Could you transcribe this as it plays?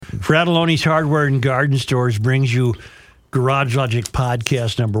Frattallone's Hardware and Garden Stores brings you Garage Logic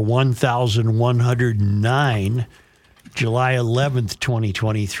podcast number 1109, July 11th,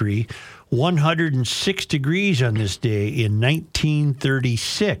 2023. 106 degrees on this day in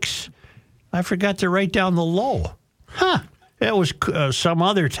 1936. I forgot to write down the low. That was some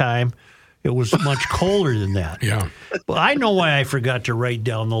other time. It was much colder than that. Yeah. Well, I know why I forgot to write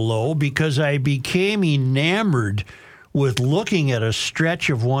down the low, because I became enamored with looking at a stretch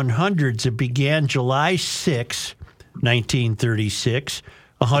of 100s that began July 6, 1936,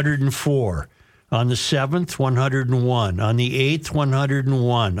 104. On the 7th, 101. On the 8th,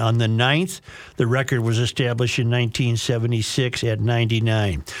 101. On the 9th, the record was established in 1976 at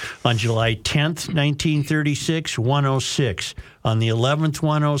 99. On July 10th, 1936, 106. On the 11th,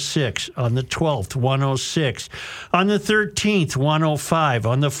 106. On the 12th, 106. On the 13th, 105.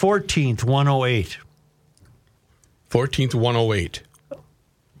 On the 14th, 108. 14th, 108.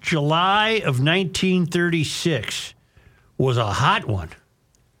 July of 1936 was a hot one.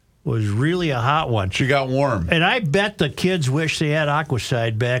 Was really a hot one. She got warm. And I bet the kids wish they had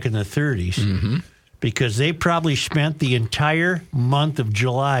Aquacide back in the 30s because they probably spent the entire month of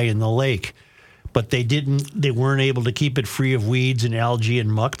July in the lake. But they weren't able to keep it free of weeds and algae and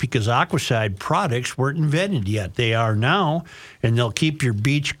muck because Aquacide products weren't invented yet. They are now, and they'll keep your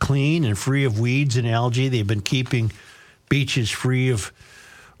beach clean and free of weeds and algae. They've been keeping beaches free of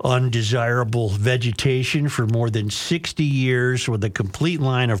undesirable vegetation for more than 60 years with a complete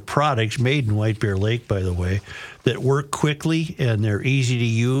line of products made in White Bear Lake, by the way, that work quickly and they're easy to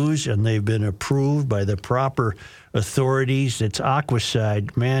use and they've been approved by the proper authorities. It's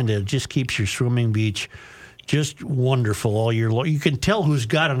Aquacide. Man, it just keeps your swimming beach just wonderful all year long. You can tell who's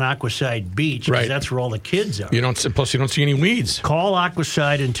got an Aquacide beach because that's where all the kids are. Plus, you don't see any weeds. Call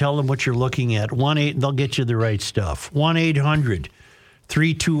Aquacide and tell them what you're looking at. 1-8, they'll get you the right stuff.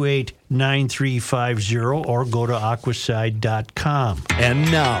 1-800-328-9350 or go to aquacide.com.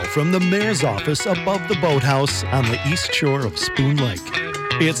 And now, from the mayor's office above the boathouse on the east shore of Spoon Lake,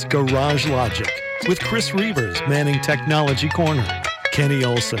 it's Garage Logic with Chris Reavers manning Technology Corner, Kenny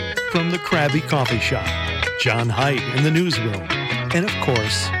Olson from the Krabby Coffee Shop, John Haidt in the newsroom, and of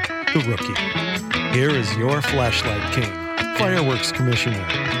course, the Rookie. Here is your flashlight king, fireworks commissioner,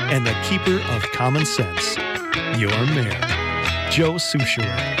 and the keeper of common sense, your mayor, Joe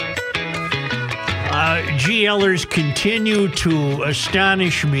Soucheray. GLers continue to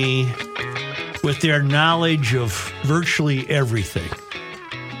astonish me with their knowledge of virtually everything.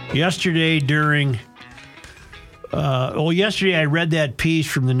 Yesterday I read that piece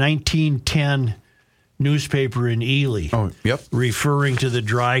from the 1910 newspaper in Ely. Oh, yep. Referring to the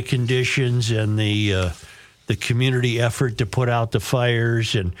dry conditions and the community effort to put out the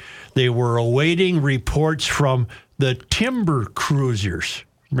fires, and they were awaiting reports from the timber cruisers.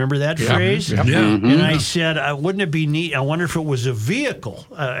 Remember that phrase? Yeah. And I said, wouldn't it be neat? I wonder if it was a vehicle.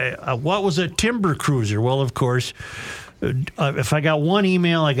 What was a timber cruiser? Well, of course, if I got one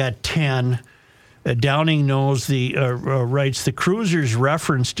email, I got 10. Downing knows writes the cruisers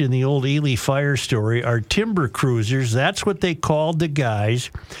referenced in the old Ely fire story are timber cruisers. That's what they called the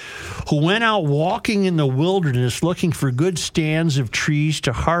guys who went out walking in the wilderness looking for good stands of trees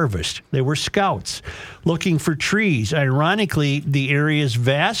to harvest. They were scouts looking for trees. Ironically, the area's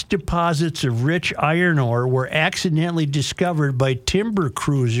vast deposits of rich iron ore were accidentally discovered by timber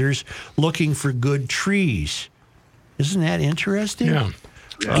cruisers looking for good trees. Isn't that interesting? Yeah.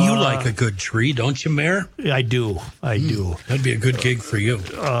 You like a good tree, don't you, Mayor? I do. That'd be a good gig for you.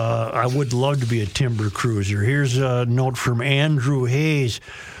 I would love to be a timber cruiser. Here's a note from Andrew Hayes.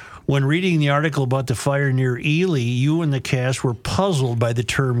 When reading the article about the fire near Ely, you and the cast were puzzled by the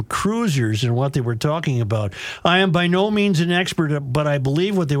term cruisers and what they were talking about. I am by no means an expert, but I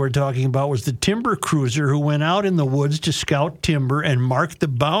believe what they were talking about was the timber cruiser who went out in the woods to scout timber and mark the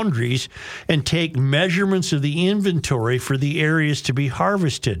boundaries and take measurements of the inventory for the areas to be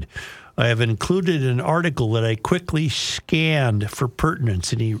harvested. I have included an article that I quickly scanned for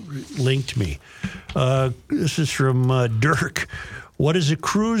pertinence, and he linked me. This is from Dirk. What is a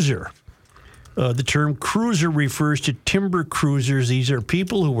cruiser? The term cruiser refers to timber cruisers. These are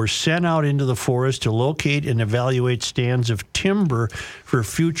people who were sent out into the forest to locate and evaluate stands of timber for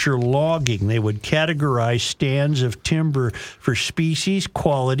future logging. They would categorize stands of timber for species,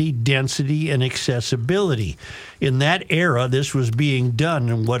 quality, density, and accessibility. In that era, this was being done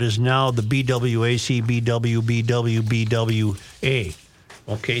in what is now the BWAC, BWA.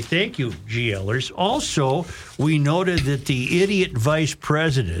 Okay, thank you, GLers. Also, we noted that the idiot vice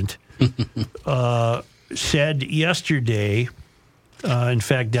president said yesterday In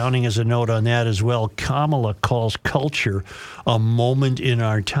fact, Downing has a note on that as well. Kamala calls culture a moment in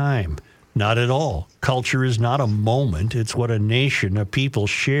our time. Not at all. Culture is not a moment. It's what a nation, a people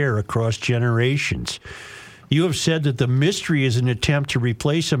share across generations. You have said that the mystery is an attempt to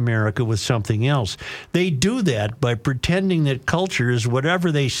replace America with something else. They do that by pretending that culture is whatever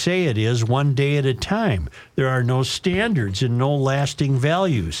they say it is, one day at a time. There are no standards and no lasting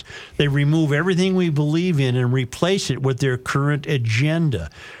values. They remove everything we believe in and replace it with their current agenda.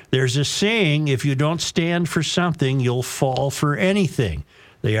 There's a saying, if you don't stand for something, you'll fall for anything.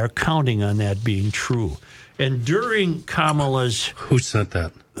 They are counting on that being true. And during Kamala's... Who said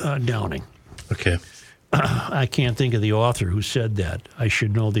that? Downing. Okay. I can't think of the author who said that. I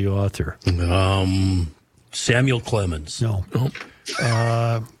should know the author. Samuel Clemens. No.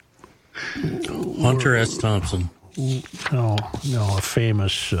 Hunter S. Thompson. No, a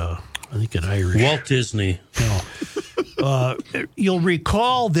famous, I think an Irish. Walt Disney. No. You'll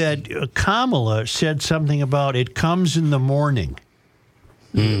recall that Kamala said something about it comes in the morning.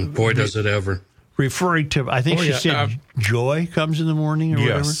 Boy, does it ever. Referring to, I think she said joy comes in the morning or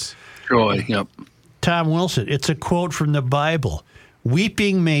Yes. whatever. Joy, yep. Tom Wilson, it's a quote from the Bible.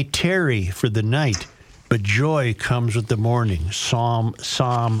 Weeping may tarry for the night, but joy comes with the morning. Psalm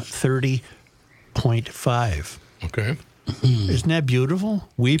 30.5. Okay. Isn't that beautiful?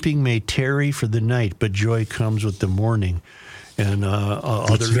 Weeping may tarry for the night, but joy comes with the morning. And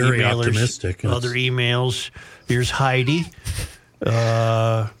other very emailers, optimistic. Other emails. Here's Heidi.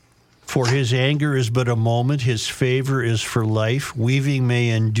 For his anger is but a moment, his favor is for life. Weeping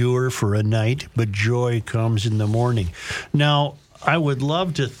may endure for a night, but joy comes in the morning. Now, I would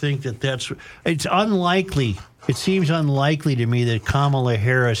love to think that it's unlikely. It seems unlikely to me that Kamala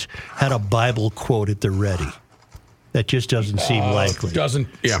Harris had a Bible quote at the ready. That just doesn't seem likely.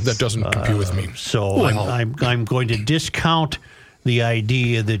 That doesn't compute with me. So I'm going to discount the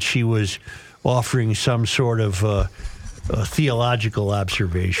idea that she was offering some sort of a theological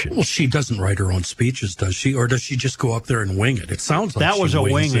observation. Well, she doesn't write her own speeches, does she? Or does she just go up there and wing it? It sounds like that was a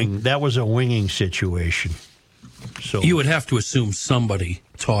wings winging. it. That was a winging situation. So You would have to assume somebody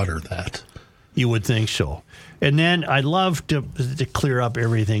taught her that. You would think so. And then I'd love to clear up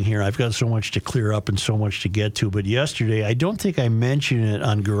everything here. I've got so much to clear up and so much to get to. But yesterday, I don't think I mentioned it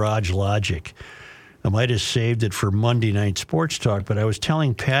on Garage Logic. I might have saved it for Monday Night Sports Talk, but I was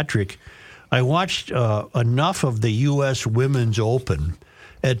telling Patrick, I watched enough of the U.S. Women's Open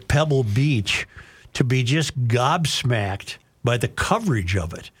at Pebble Beach to be just gobsmacked by the coverage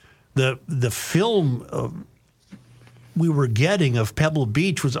of it. The film we were getting of Pebble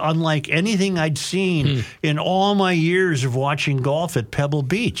Beach was unlike anything I'd seen in all my years of watching golf at Pebble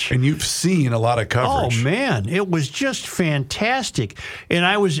Beach. And you've seen a lot of coverage. Oh, man, it was just fantastic. And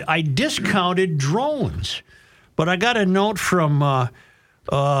I discounted drones. But I got a note from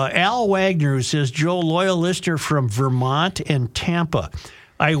Al Wagner, who says, Joe, loyal listener from Vermont and Tampa.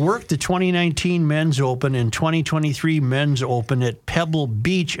 I worked the 2019 Men's Open and 2023 Men's Open at Pebble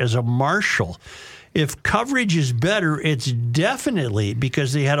Beach as a marshal. If coverage is better, it's definitely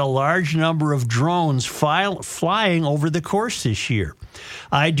because they had a large number of drones flying over the course this year.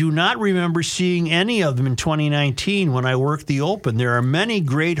 I do not remember seeing any of them in 2019 when I worked the Open. There are many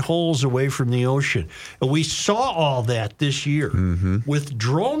great holes away from the ocean. And we saw all that this year with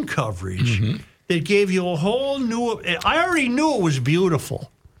drone coverage that gave you a whole new... I already knew it was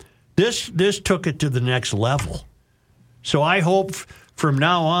beautiful. This took it to the next level. So I hope... From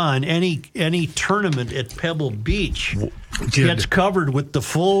now on, any tournament at Pebble Beach gets covered with the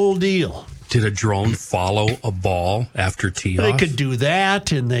full deal. Did a drone follow a ball after tee off? They could do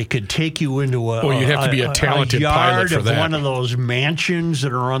that, and they could take you into you'd have to be a talented pilot for of that. one of those mansions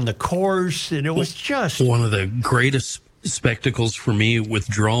that are on the course, and it was just one of the greatest spectacles for me with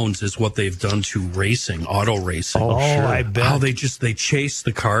drones is what they've done to racing, auto racing. Oh, sure. I bet. How they chase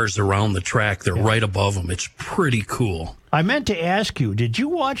the cars around the track. They're right above them. It's pretty cool. I meant to ask you, did you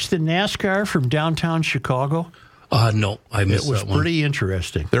watch the NASCAR from downtown Chicago? No, I missed that one. It was pretty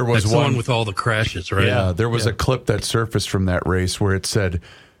interesting. There was That's one the one with all the crashes, right? Yeah, there was a clip that surfaced from that race where it said,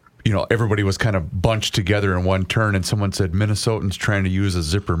 everybody was kind of bunched together in one turn, and someone said Minnesotans trying to use a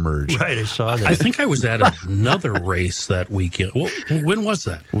zipper merge. Right, I saw that. I think I was at another race that weekend. When was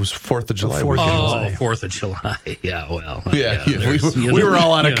that? It was 4th of July. 4th of July. Yeah, well. We were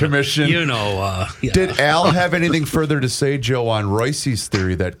all on a commission. Did Al have anything further to say, Joe, on Royce's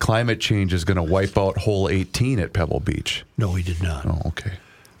theory that climate change is going to wipe out hole 18 at Pebble Beach? No, he did not. Oh, okay.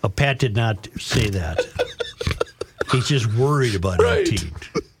 Pat did not say that. He's just worried about 18.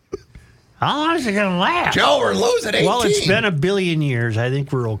 How long is it going to last? Joe, we're losing 18. Well, it's been a billion years. I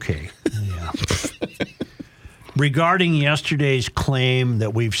think we're okay. Yeah. regarding yesterday's claim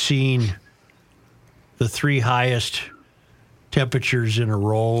that we've seen the 3 highest temperatures in a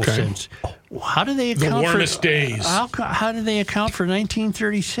row since. How do they account the warmest days? How do they account for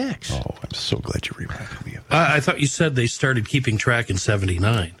 1936? Oh, I'm so glad you reminded me of that. I thought you said they started keeping track in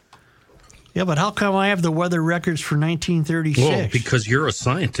 79. Yeah, but how come I have the weather records for 1936? Well, because you're a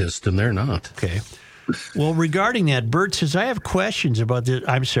scientist and they're not. Okay. Well, regarding that, Bert says, I have questions about this.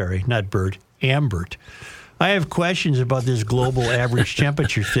 I'm sorry, not Bert, Ambert. I have questions about this global average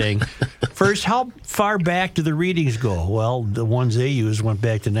temperature thing. First, how far back do the readings go? Well, the ones they used went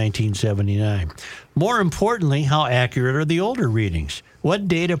back to 1979. More importantly, how accurate are the older readings? What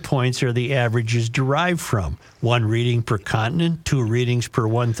data points are the averages derived from? 1 reading per continent, 2 readings per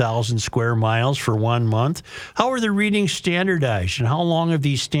 1,000 square miles for 1 month? How are the readings standardized, and how long have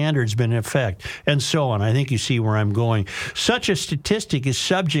these standards been in effect? And so on. I think you see where I'm going. Such a statistic is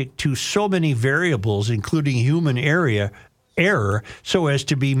subject to so many variables, including human error, so as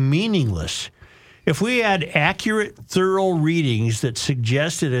to be meaningless. If we had accurate, thorough readings that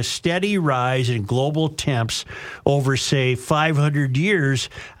suggested a steady rise in global temps over, say, 500 years,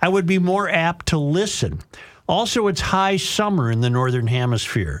 I would be more apt to listen. Also, it's high summer in the Northern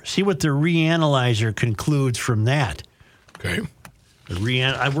Hemisphere. See what the reanalyzer concludes from that. Okay.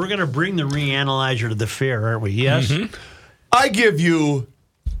 We're going to bring the reanalyzer to the fair, aren't we? Yes? Mm-hmm. I give you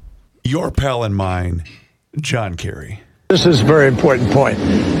your pal and mine, John Kerry. This is a very important point.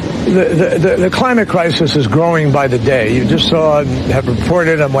 The climate crisis is growing by the day. You just saw and have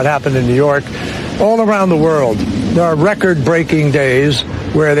reported on what happened in New York. All around the world, there are record-breaking days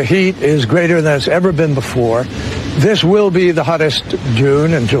where the heat is greater than it's ever been before. This will be the hottest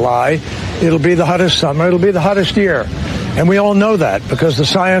June and July. It'll be the hottest summer. It'll be the hottest year. And we all know that because the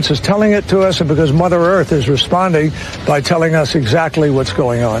science is telling it to us and because Mother Earth is responding by telling us exactly what's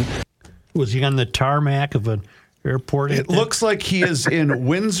going on. Was he on the tarmac of an airport? It looks like he is in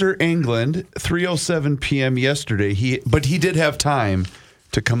Windsor, England, 3:07 p.m. yesterday. But he did have time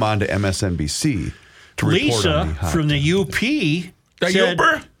to come on to MSNBC to report on Lisa from the UP,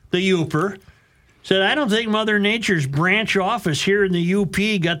 the Uper, said, I don't think Mother Nature's branch office here in the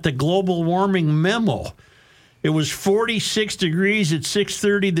UP got the global warming memo. It was 46 degrees at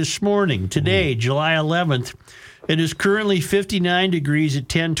 6:30 this morning. Today, July 11th, it is currently 59 degrees at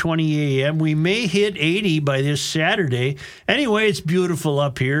 10:20 a.m. We may hit 80 by this Saturday. Anyway, it's beautiful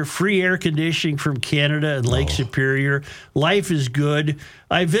up here. Free air conditioning from Canada and Lake Superior. Life is good.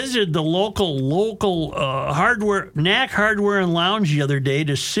 I visited the local hardware, Knack Hardware and Lounge the other day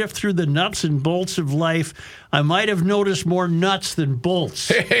to sift through the nuts and bolts of life. I might have noticed more nuts than bolts.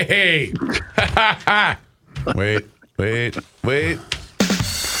 Hey! Wait.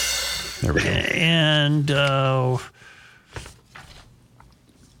 There we go. And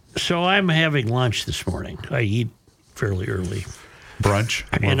so I'm having lunch this morning. I eat fairly early. Brunch.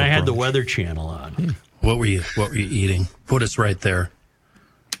 And I had the Weather Channel on. What were you eating? Put us right there.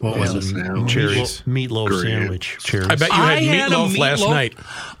 What was it? Cherries. Meatloaf sandwich. Cherries. I bet you had meatloaf last night.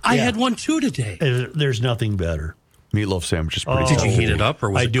 I had one too today. There's nothing better. Meatloaf sandwich is pretty Did you heat it up or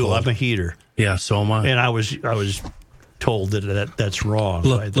was I it do. cold? I'm a heater. Yeah, so am I. And I was told that's wrong.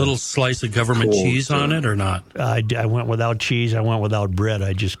 Little slice of government cheese on it or not? I went without cheese. I went without bread.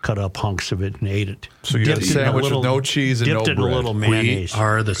 I just cut up hunks of it and ate it. So you had a sandwich with no cheese and no bread. Dipped in a little mayonnaise. We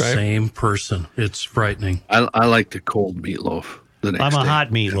are the same person. It's frightening. I like the cold meatloaf the next I'm a day. hot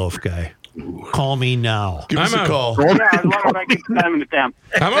meatloaf guy. Call me now. Give us a call. I'm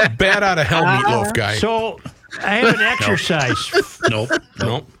a bat out of hell meatloaf guy. So I have an exercise. Nope.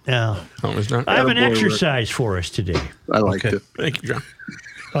 Yeah. No, it's not. I have an exercise for us today. I liked it. Thank you,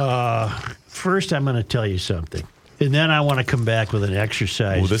 John. First, I'm going to tell you something. And then I want to come back with an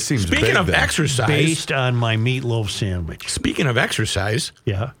exercise Well, this seems Speaking big of then. exercise, based on my meatloaf sandwich. speaking of exercise,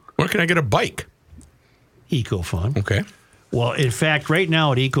 Yeah. where can I get a bike? EcoFun. Okay. Well, in fact, right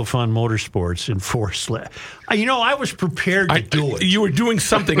now at EcoFun Motorsports in Forest Lake, I was prepared to do it. You were doing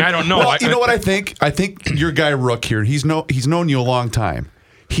something. I don't know. Well, you know what I think? I think your guy Rook here, he's known you a long time.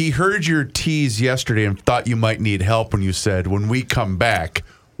 He heard your tease yesterday and thought you might need help when you said, when we come back,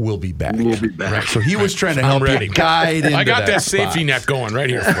 we'll be back. We'll be back. Right. So he was trying to I'm help ready. you guide into I got that spot. safety net going right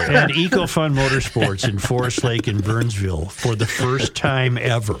here for you. And EcoFun Motorsports in Forest Lake in Burnsville, for the first time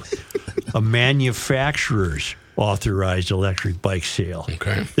ever, a manufacturer's authorized electric bike sale.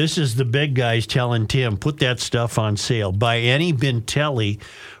 Okay. This is the big guys telling Tim, put that stuff on sale. Buy any Bintelli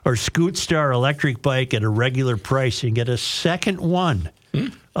or Scootstar electric bike at a regular price and get a second one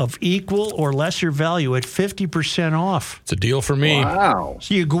of equal or lesser value at 50% off. It's a deal for me. Wow.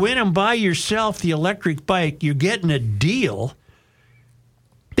 So you go in and buy yourself the electric bike, you're getting a deal,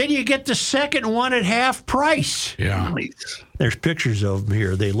 Then you get the second one at half price. Yeah. Nice. There's pictures of them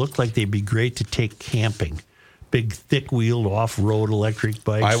here. They look like they'd be great to take camping. Big, thick-wheeled off-road electric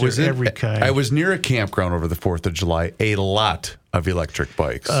bikes. I was every kind. I was near a campground over the 4th of July. A lot of electric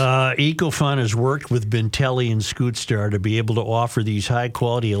bikes. EcoFun has worked with Bintelli and Scootstar to be able to offer these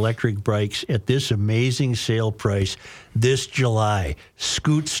high-quality electric bikes at this amazing sale price this July.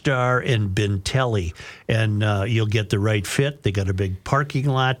 Scootstar and Bintelli. And you'll get the right fit. They got a big parking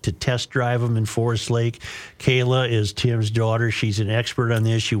lot to test drive them in Forest Lake. Kayla is Tim's daughter. She's an expert on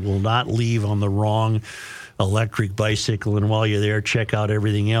this. You will not leave on the wrong electric bicycle. And while you're there, check out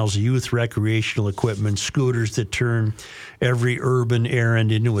everything else. Youth recreational equipment, scooters that turn every urban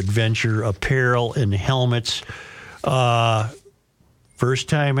errand into adventure, apparel and helmets. First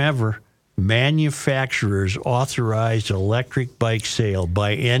time ever, manufacturer's authorized electric bike sale.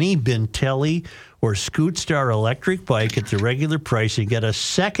 Buy any Bintelli or Scootstar electric bike at the regular price and get a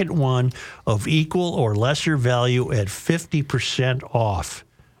second one of equal or lesser value at 50% off.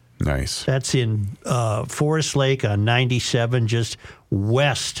 Nice. That's in Forest Lake on 97, just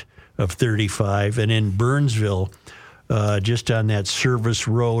west of 35, and in Burnsville, just on that service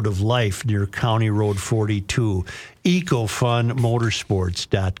road of life near County Road 42.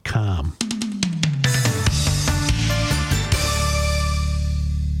 EcoFunMotorsports.com.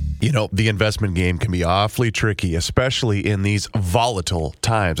 You know, the investment game can be awfully tricky, especially in these volatile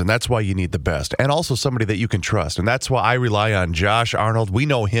times. And that's why you need the best and also somebody that you can trust. And that's why I rely on Josh Arnold. We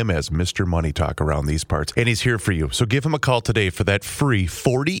know him as Mr. Money Talk around these parts. And he's here for you. So give him a call today for that free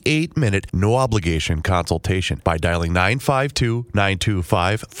 48-minute, no-obligation consultation by dialing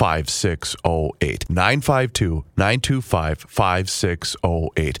 952-925-5608.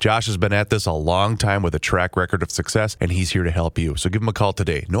 952-925-5608. Josh has been at this a long time with a track record of success, and he's here to help you. So give him a call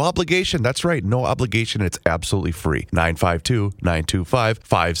today. No obligation. That's right. No obligation. It's absolutely free.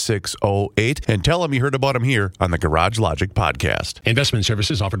 952-925-5608. And tell him you heard about him here on the Garage Logic podcast. Investment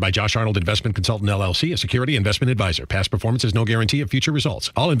services offered by Josh Arnold Investment Consultant LLC, a security investment advisor. Past performance is no guarantee of future results.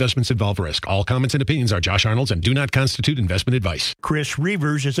 All investments involve risk. All comments and opinions are Josh Arnold's and do not constitute investment advice. Chris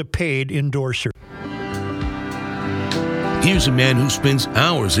Reavers is a paid endorser. Here's a man who spends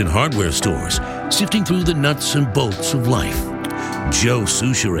hours in hardware stores, sifting through the nuts and bolts of life. Joe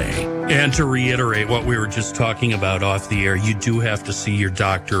Soucheray. And to reiterate what we were just talking about off the air, you do have to see your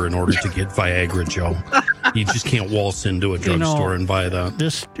doctor in order to get Viagra, Joe. You just can't waltz into a drugstore and buy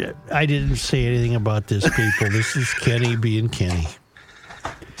that. I didn't say anything about this, people. This is Kenny being Kenny.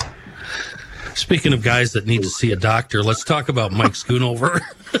 Speaking of guys that need to see a doctor, let's talk about Mike Schoonover.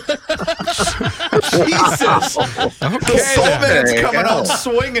 Jesus. Okay, soul man's coming out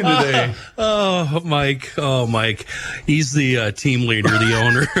swinging today. Mike. He's the team leader, the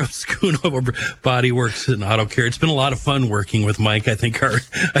owner of Schoonover Body Works and Auto Care. It's been a lot of fun working with Mike. I think our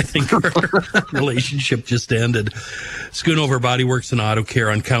relationship just ended. Schoonover Body Works and Auto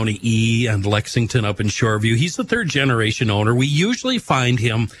Care on County E and Lexington up in Shoreview. He's the third generation owner. We usually find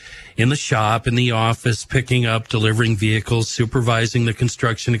him in the shop, in the office, picking up, delivering vehicles, supervising the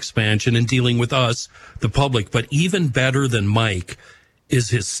construction expansion, and dealing with us, the public. But even better than Mike is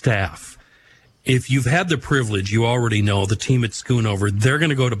his staff. If you've had the privilege, you already know the team at Schoonover, they're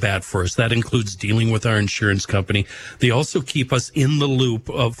going to go to bat for us. That includes dealing with our insurance company. They also keep us in the loop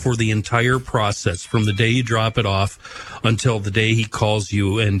for the entire process, from the day you drop it off until the day he calls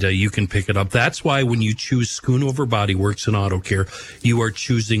you and you can pick it up. That's why when you choose Schoonover Body Works and Auto Care, you are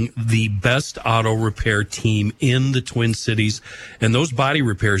choosing the best auto repair team in the Twin Cities. And those body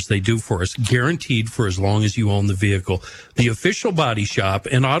repairs they do for us, guaranteed for as long as you own the vehicle. The official body shop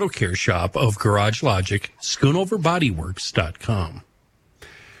and auto care shop of Garage Logic, SchoonoverBodyWorks.com.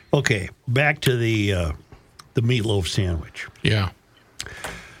 Okay, back to the meatloaf sandwich. Yeah.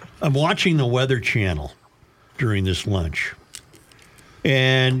 I'm watching the Weather Channel during this lunch,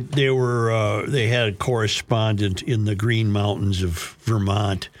 and they had a correspondent in the Green Mountains of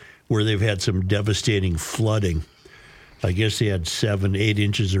Vermont where they've had some devastating flooding. I guess they had 7-8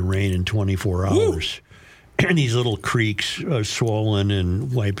 inches of rain in 24 hours. Woo! And these little creeks are swollen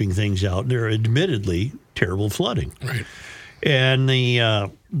and wiping things out. They're admittedly terrible flooding. Right. And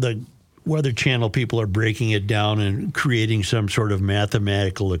the Weather Channel people are breaking it down and creating some sort of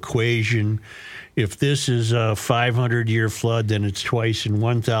mathematical equation. If this is a 500-year flood, then it's twice in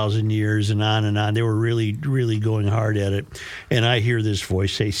 1,000 years, and on and on. They were really, really going hard at it. And I hear this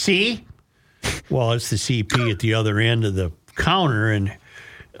voice say, "See?" Well, it's the CP at the other end of the counter, and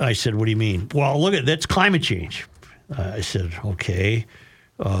I said, "What do you mean?" "Well, look at that's climate change." I said, "Okay."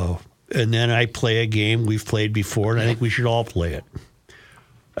 And then I play a game we've played before, and I think we should all play it.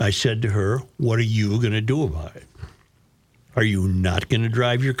 I said to her, "What are you going to do about it?" Are you not going to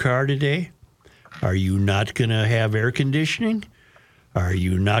drive your car today? Are you not going to have air conditioning? Are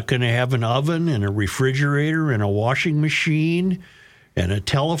you not going to have an oven and a refrigerator and a washing machine and a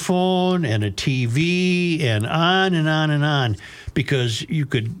telephone and a TV and on and on and on? Because you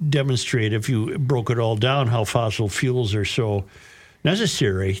could demonstrate, if you broke it all down, how fossil fuels are so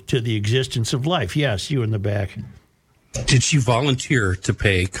necessary to the existence of life. Yes, you in the back. Did she volunteer to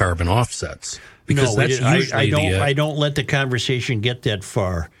pay carbon offsets? Because no, that's usually I don't let the conversation get that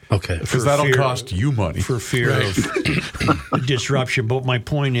far. Okay. Because that'll cost you money. For fear of disruption. But my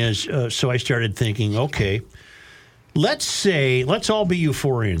point is, so I started thinking, okay, let's all be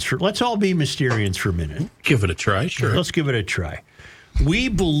euphorians. Let's all be Mysterians for a minute. Give it a try, sure. Let's give it a try. We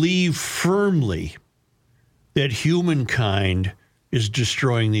believe firmly that humankind is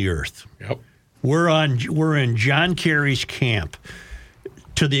destroying the earth. Yep. We're in John Kerry's camp,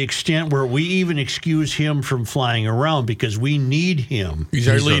 to the extent where we even excuse him from flying around because we need him. He's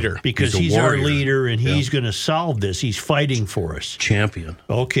our leader. Because he's our leader, and he's going to solve this. He's fighting for us. Champion.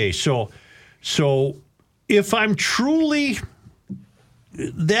 Okay, so if I'm truly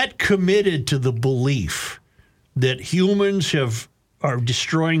that committed to the belief that humans are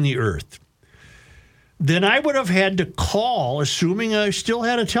destroying the earth, then I would have had to call, assuming I still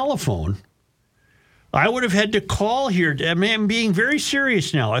had a telephone, I would have had to call here. I'm being very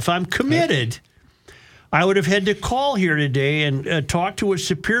serious now. If I'm committed, I would have had to call here today and talk to a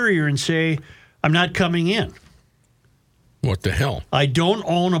superior and say, I'm not coming in. What the hell? I don't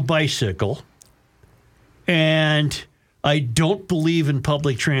own a bicycle, and I don't believe in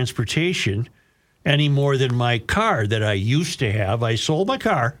public transportation any more than my car that I used to have. I sold my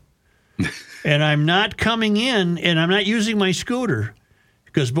car, and I'm not coming in, and I'm not using my scooter,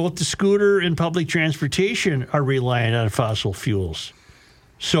 because both the scooter and public transportation are reliant on fossil fuels.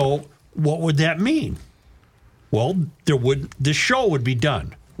 So what would that mean? Well, the show would be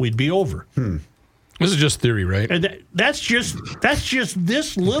done. We'd be over. This is just theory, right? And that's just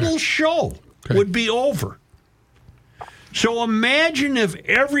this little show would be over. So imagine if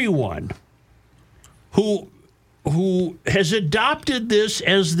everyone who has adopted this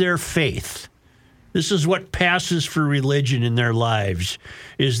as their faith, this is what passes for religion in their lives,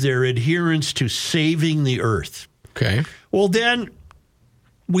 is their adherence to saving the earth. Okay. Well, then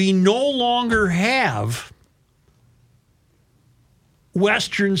we no longer have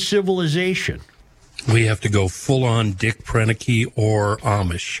Western civilization. We have to go full-on Dick Proenneke or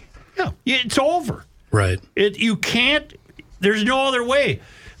Amish. Yeah, it's over. Right. You can't, there's no other way.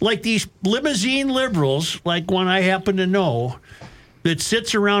 Like these limousine liberals, like one I happen to know, that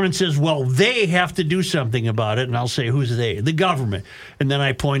sits around and says, well, they have to do something about it. And I'll say, who's they? The government. And then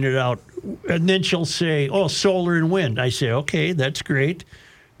I point it out. And then she'll say, oh, solar and wind. I say, okay, that's great.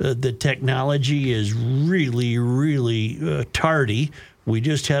 The technology is really, really tardy. We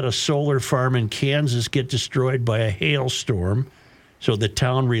just had a solar farm in Kansas get destroyed by a hailstorm. So the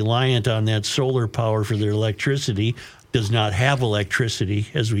town reliant on that solar power for their electricity does not have electricity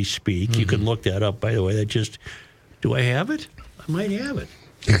as we speak. Mm-hmm. You can look that up, by the way. Do I have it? I might have it.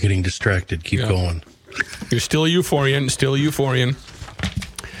 You're getting distracted. Keep going. You're still a euphorian.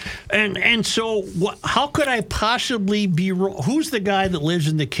 And so how could I possibly be wrong? Who's the guy that lives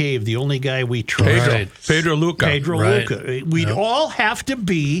in the cave? The only guy we trust? Pedro Luca. Luca. We'd all have to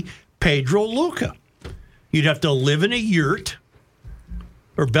be Pedro Luca. You'd have to live in a yurt.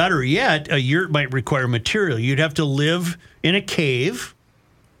 Or better yet, a yurt might require material. You'd have to live in a cave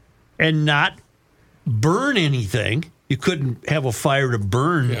and not burn anything. You couldn't have a fire to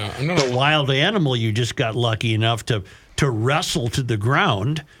burn the wild animal you just got lucky enough to wrestle to the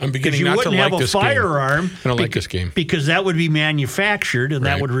ground. I'm beginning not to like this game. Firearm. I don't like this game. Because that would be manufactured, and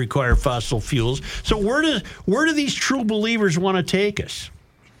that would require fossil fuels. So where do these true believers want to take us?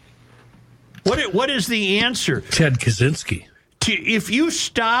 What is the answer? Ted Kaczynski.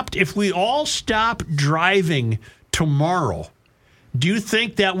 If we all stopped driving tomorrow, do you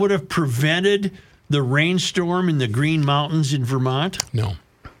think that would have prevented the rainstorm in the Green Mountains in Vermont? No.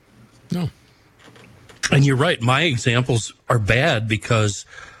 And you're right. My examples are bad because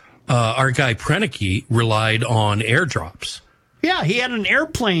our guy Proenneke relied on airdrops. Yeah, he had an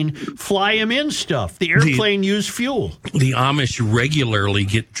airplane fly him in stuff. The airplane used fuel. The Amish regularly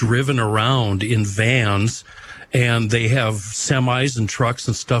get driven around in vans, and they have semis and trucks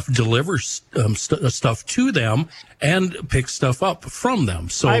and stuff deliver stuff to them and pick stuff up from them.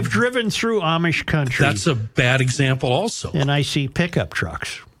 So I've driven through Amish country. That's a bad example also. And I see pickup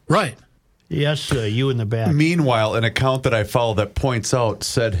trucks. Right. Yes, you in the back. Meanwhile, an account that I follow that points out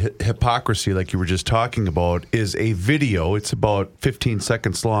said hypocrisy, like you were just talking about, is a video. It's about 15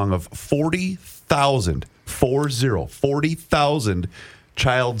 seconds long of 40,000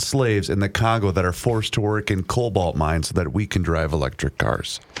 child slaves in the Congo that are forced to work in cobalt mines so that we can drive electric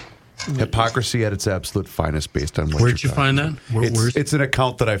cars. Hypocrisy at its absolute finest based on what Where'd you find that? It's an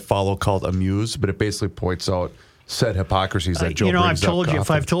account that I follow called Amuse, but it basically points out said hypocrisies that Joe brings up.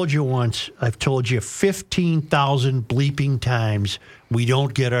 If I've told you once, I've told you 15,000 bleeping times we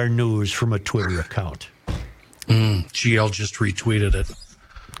don't get our news from a Twitter account. GL just retweeted it.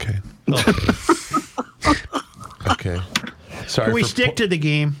 Okay. Sorry. Can we stick to the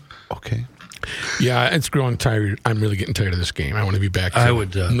game? Okay. Yeah, it's growing tired. I'm really getting tired of this game. I want to be back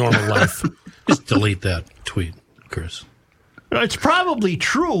to normal life. Just delete that tweet, Chris. It's probably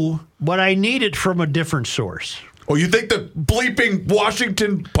true, but I need it from a different source. Oh, you think the bleeping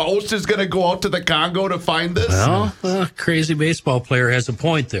Washington Post is going to go out to the Congo to find this? Well, crazy baseball player has a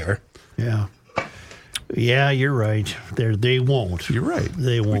point there. Yeah. Yeah, you're right. They won't. You're right.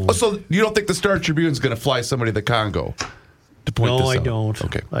 They won't. So you don't think the Star Tribune's going to fly somebody to the Congo to point this out? No, I don't.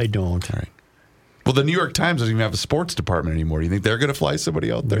 Okay. I don't. All right. Well, the New York Times doesn't even have a sports department anymore. You think they're going to fly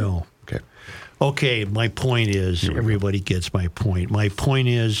somebody out there? No. Okay. Okay, my point is, everybody gets my point. My point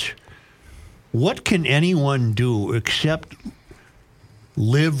is, what can anyone do except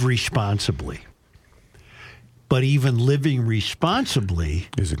live responsibly? But even living responsibly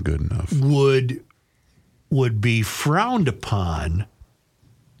isn't good enough. Would be frowned upon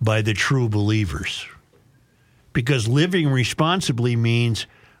by the true believers. Because living responsibly means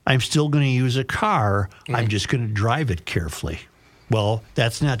I'm still going to use a car, I'm just going to drive it carefully. Well,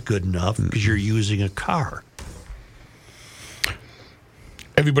 that's not good enough because you're using a car.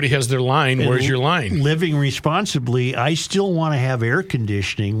 Everybody has their line. Where's your line? Living responsibly, I still want to have air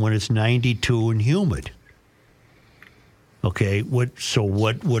conditioning when it's 92 and humid. Okay, what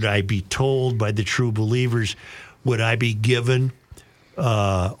would I be told by the true believers? Would I be given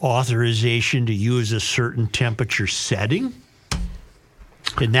authorization to use a certain temperature setting?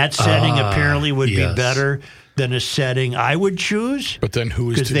 And that setting apparently would be better than a setting I would choose. But then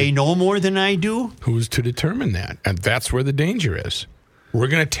who is because they know more than I do? Who's to determine that? And that's where the danger is. We're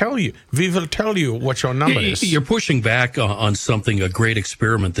going to tell you. We will tell you what your number is. You're pushing back on something, a great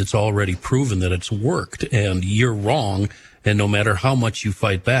experiment that's already proven that it's worked, and you're wrong. And no matter how much you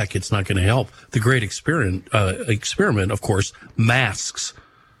fight back, it's not going to help. The great experiment, of course, masks.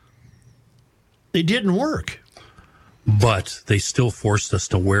 They didn't work. But they still forced us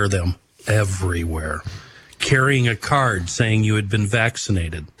to wear them everywhere. Carrying a card saying you had been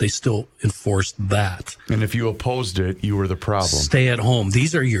vaccinated, they still enforced that. And if you opposed it, you were the problem. Stay at home.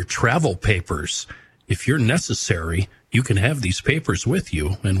 These are your travel papers. If you're necessary, you can have these papers with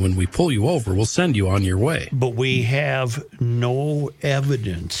you, and when we pull you over, we'll send you on your way. But we have no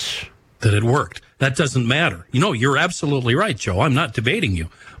evidence that it worked. That doesn't matter. You know, you're absolutely right, Joe. I'm not debating you.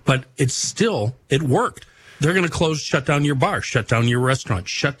 But it worked. They're going to shut down your bar, shut down your restaurant,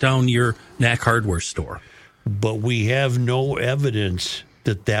 shut down your Knack hardware store. But we have no evidence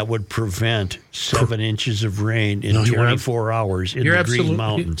that would prevent 7 inches of rain in 24 hours in the Green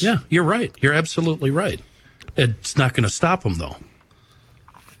Mountains. Yeah, you're right. You're absolutely right. It's not going to stop them, though.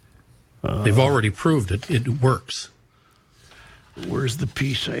 They've already proved it. It works. Where's the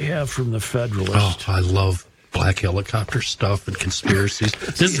piece I have from the Federalist? Oh, I love black helicopter stuff and conspiracies.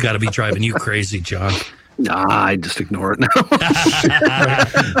 This has got to be driving you crazy, John. Nah, I just ignore it now.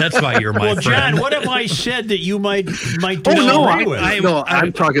 That's why you're my friend. John, what have I said that you might disagree with?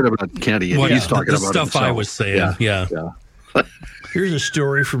 I'm talking about Kenny, and he's talking about stuff himself. I was saying. Yeah. Here's a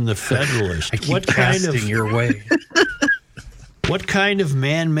story from the Federalist. I keep casting your way. What kind of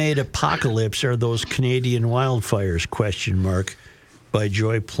man-made apocalypse are those Canadian wildfires? ? By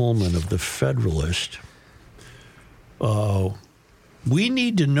Joy Pullman of the Federalist. We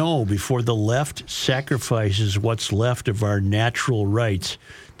need to know before the left sacrifices what's left of our natural rights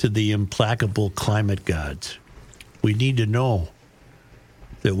to the implacable climate gods. We need to know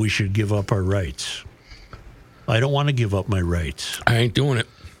that we should give up our rights. I don't want to give up my rights. I ain't doing it.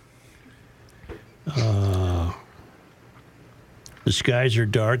 The skies are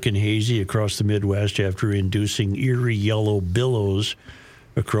dark and hazy across the Midwest after inducing eerie yellow billows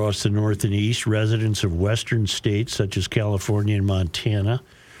across the north and east. Residents of western states such as California and Montana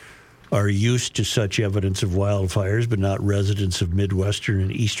are used to such evidence of wildfires, but not residents of Midwestern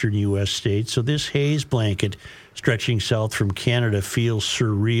and eastern U.S. states. So this haze blanket stretching south from Canada feels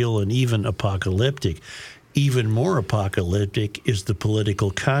surreal and even apocalyptic. Even more apocalyptic is the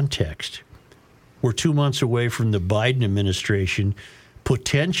political context. We're 2 months away from the Biden administration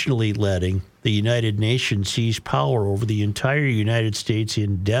potentially letting the United Nations seize power over the entire United States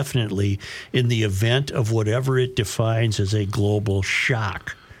indefinitely in the event of whatever it defines as a global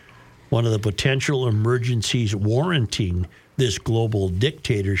shock. One of the potential emergencies warranting this global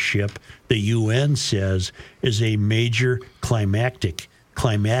dictatorship, the UN says, is a major climatic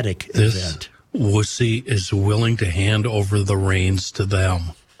event. Wussy is willing to hand over the reins to them.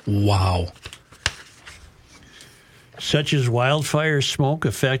 Wow. Such as wildfire smoke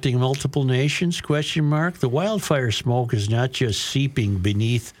affecting multiple nations? ? The wildfire smoke is not just seeping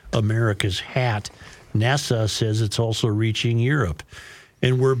beneath America's hat. NASA says it's also reaching Europe.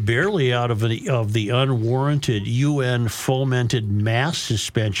 And we're barely out of the unwarranted UN-fomented mass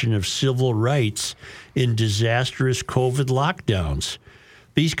suspension of civil rights in disastrous COVID lockdowns.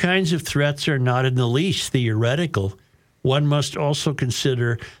 These kinds of threats are not in the least theoretical. One must also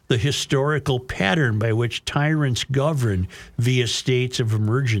consider the historical pattern by which tyrants govern via states of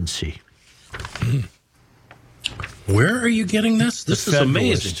emergency. Where are you getting this? This is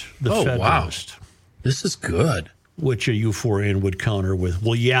amazing. Wow. Federalist. This is good. Which a Euphorian would counter with,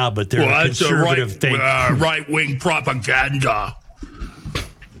 well, yeah, but they're a conservative thing. Right-wing propaganda.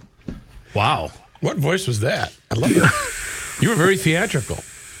 Wow. What voice was that? I love it. You were very theatrical.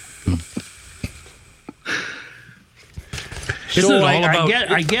 So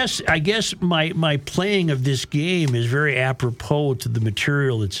I guess my playing of this game is very apropos to the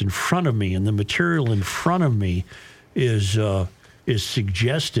material that's in front of me, and the material in front of me is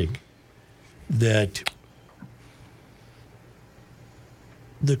suggesting that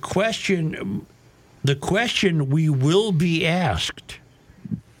the question we will be asked.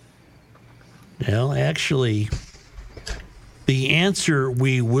 Well, actually, the answer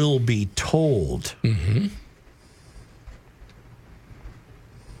we will be told. Mm-hmm.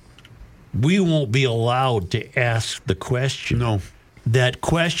 We won't be allowed to ask the question. No. That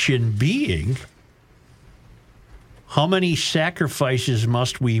question being, how many sacrifices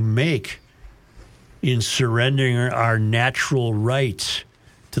must we make in surrendering our natural rights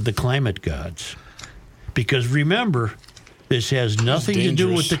to the climate gods? Because remember, this has nothing to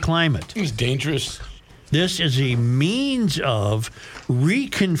do with the climate. It's dangerous. This is a means of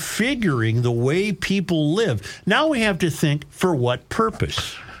reconfiguring the way people live. Now we have to think, for what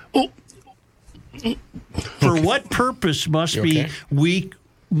purpose? For what purpose must we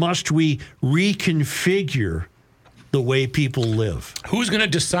reconfigure the way people live? Who's going to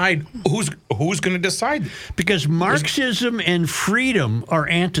decide? Who's going to decide? Because Marxism and freedom are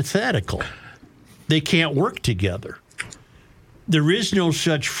antithetical. They can't work together. There is no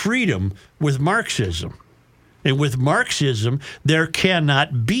such freedom with Marxism. And with Marxism, there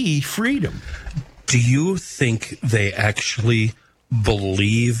cannot be freedom. Do you think they actually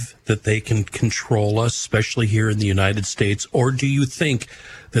believe that they can control us, especially here in the United States? Or do you think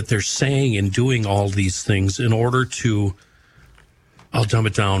that they're saying and doing all these things in order to, I'll dumb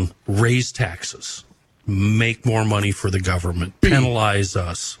it down, raise taxes, make more money for the government, penalize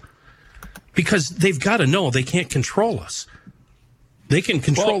us? Because they've got to know they can't control us. They can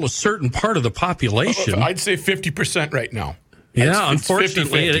control a certain part of the population. I'd say 50% right now. Yeah,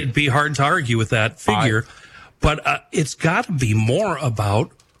 unfortunately, it'd be hard to argue with that figure. But it's got to be more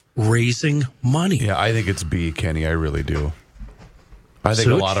about raising money. Yeah, I think it's B, Kenny. I really do. I think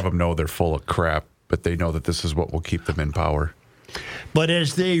a lot of them know they're full of crap, but they know that this is what will keep them in power. But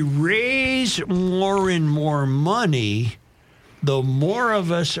as they raise more and more money, the more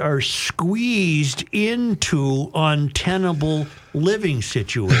of us are squeezed into untenable living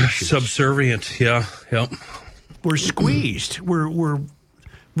situations. Subservient, yeah. We're squeezed. We're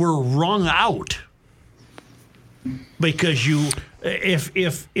wrung out. Because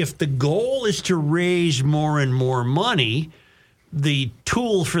if the goal is to raise more and more money, the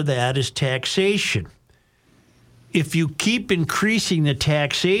tool for that is taxation. If you keep increasing the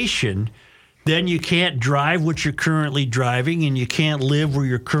taxation, then you can't drive what you're currently driving, and you can't live where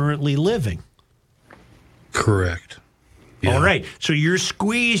you're currently living. Correct. Yeah. All right. So you're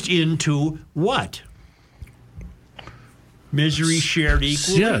squeezed into what? Misery shared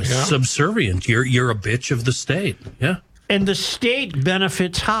equally. Yeah, subservient. You're a bitch of the state. Yeah. And the state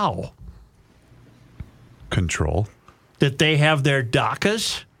benefits how? Control. That they have their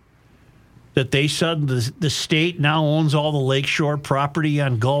DACAs? That the state now owns all the lakeshore property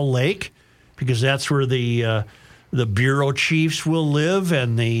on Gull Lake? Because that's where the bureau chiefs will live,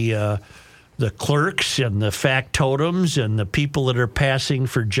 and the clerks and the factotums and the people that are passing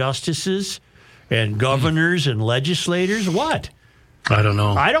for justices and governors and legislators. What? I don't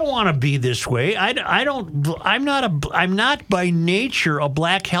know. I don't want to be this way. I'm not by nature a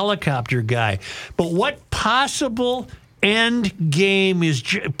black helicopter guy. But what possible end game is?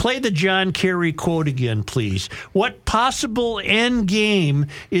 Play the John Kerry quote again, please. What possible end game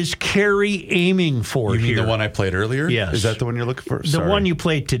is Kerry aiming for here? You mean here? The one I played earlier? Yes. Is that the one you're looking for? The one you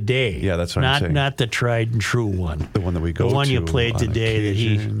played today. Yeah, that's what I'm saying. Not the tried and true one. The one that we go to. The one you played today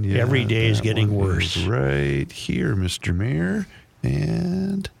occasion. that every day is getting worse. Right here, Mr. Mayor.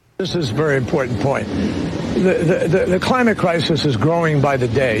 And this is a very important point. The climate crisis is growing by the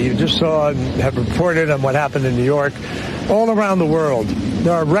day. You just saw and have reported on what happened in New York. All around the world,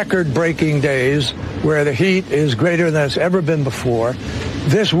 there are record-breaking days where the heat is greater than it's ever been before.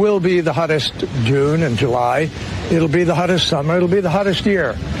 This will be the hottest June and July. It'll be the hottest summer. It'll be the hottest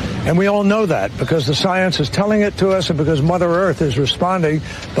year. And we all know that because the science is telling it to us and because Mother Earth is responding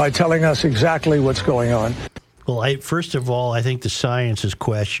by telling us exactly what's going on. Well, first of all, I think the science is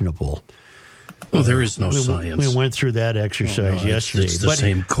questionable. Well, there is no science. We went through that exercise yesterday. It's the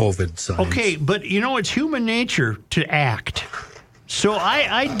same COVID science. Okay, but it's human nature to act. So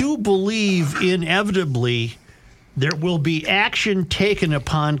I do believe inevitably there will be action taken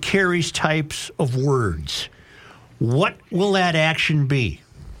upon Kerry's types of words. What will that action be?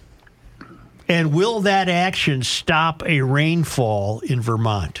 And will that action stop a rainfall in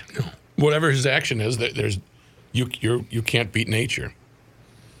Vermont? Whatever his action is, you can't beat nature.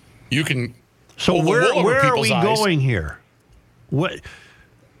 You can. So where are we going here? What,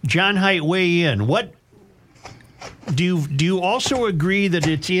 John Haidt, weigh in. What do you also agree that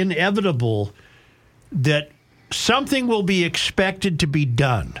it's inevitable that something will be expected to be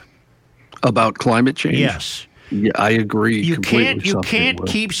done about climate change? Yes. Yeah, I agree. You can't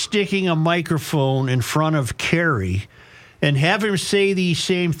keep sticking a microphone in front of Kerry and have him say these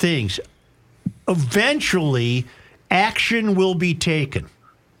same things. Eventually, action will be taken.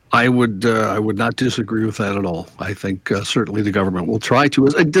 I would not disagree with that at all. I think certainly the government will try to,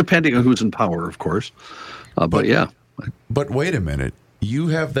 depending on who's in power, of course. But yeah. But wait a minute. You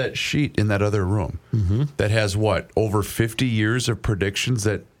have that sheet in that other room that has over 50 years of predictions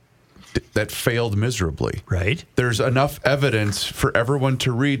that failed miserably. Right. There's enough evidence for everyone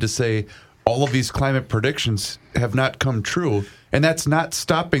to read to say all of these climate predictions have not come true, and that's not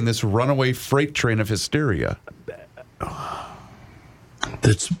stopping this runaway freight train of hysteria.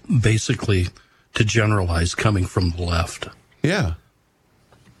 That's basically, to generalize, coming from the left. Yeah.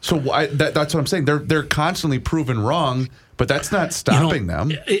 So that's what I'm saying. They're constantly proven wrong, but that's not stopping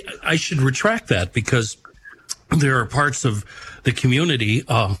them. I should retract that because there are parts of the community,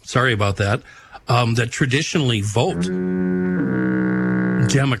 sorry about that, that traditionally vote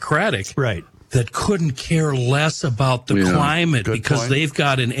Democratic. Right. That couldn't care less about the climate because they've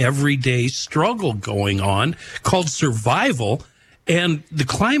got an everyday struggle going on called survival. And the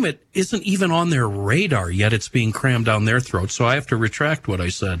climate isn't even on their radar yet. It's being crammed down their throats. So I have to retract what I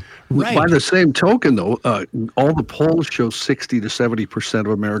said. Right. By the same token, though, all the polls show 60 to 70%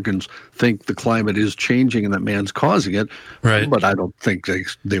 of Americans think the climate is changing and that man's causing it. Right. But I don't think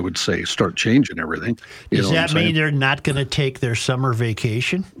they would say start changing everything. Does that mean they're not going to take their summer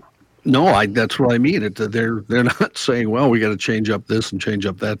vacation? No, that's what I mean. They're not saying, well, we got to change up this and change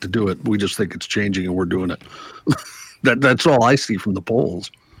up that to do it. We just think it's changing and we're doing it. That's all I see from the polls.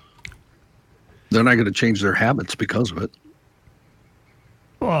 They're not going to change their habits because of it.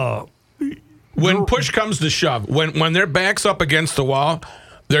 When push comes to shove, when their back's up against the wall,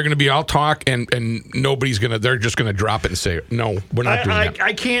 they're going to be all talk and nobody's going to, they're just going to drop it and say, no, we're not doing that.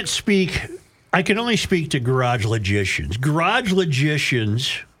 I can't speak, I can only speak to garage logicians. Garage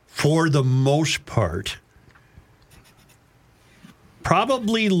logicians, for the most part,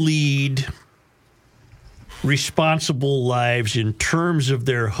 probably lead responsible lives in terms of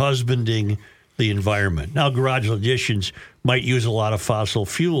their husbanding the environment. Now, garage logicians might use a lot of fossil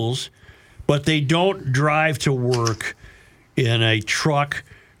fuels, but they don't drive to work in a truck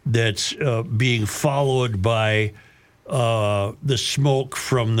that's being followed by the smoke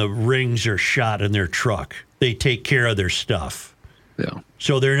from the rings or shot in their truck. They take care of their stuff. Yeah.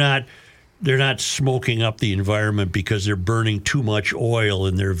 So they're not smoking up the environment because they're burning too much oil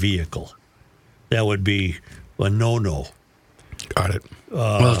in their vehicle. That would be a no-no. Got it.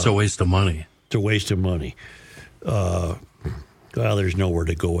 Well, it's a waste of money. It's a waste of money. Well, there's nowhere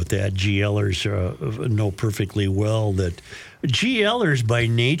to go with that. GLers know perfectly well that GLers by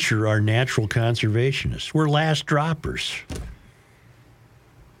nature are natural conservationists. We're last droppers.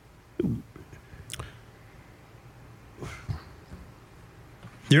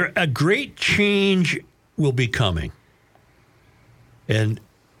 A great change will be coming. And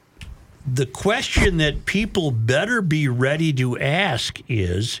the question that people better be ready to ask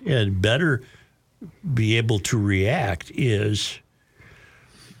is, and better be able to react is,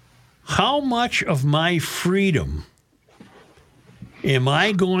 how much of my freedom Am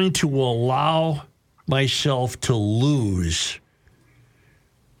I going to allow myself to lose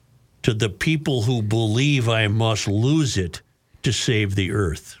to the people who believe I must lose it to save the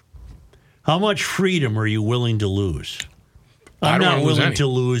earth? How much freedom are you willing to lose? I'm not willing to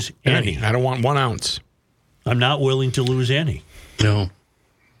lose any. I don't want 1 ounce. I'm not willing to lose any. No.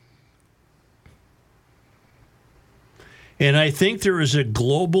 And I think there is a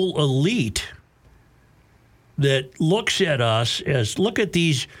global elite that looks at us as, look at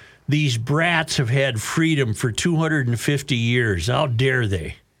these brats have had freedom for 250 years. How dare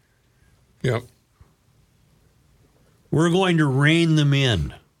they? Yep. We're going to rein them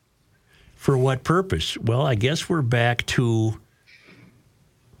in. For what purpose? Well, I guess we're back to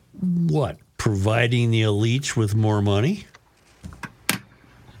what? Providing the elites with more money?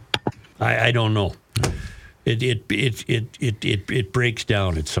 I don't know. It breaks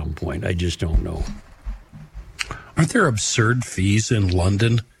down at some point. I just don't know. Aren't there absurd fees in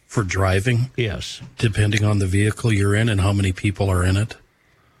London for driving? Yes. Depending on the vehicle you're in and how many people are in it?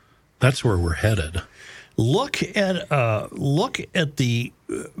 That's where we're headed. Look at the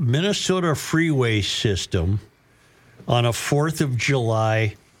Minnesota freeway system on a 4th of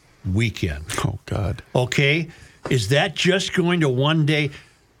July weekend. Oh, God. Okay. Is that just going to one day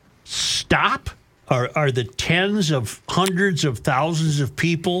stop? Are the tens of hundreds of thousands of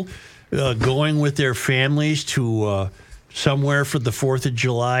people going with their families to somewhere for the 4th of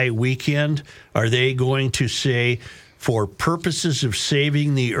July weekend? Are they going to say, for purposes of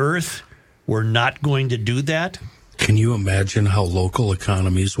saving the earth, we're not going to do that? Can you imagine how local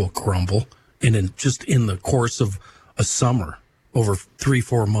economies will crumble in the course of a summer over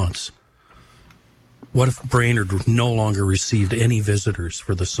 3-4 months? What if Brainerd no longer received any visitors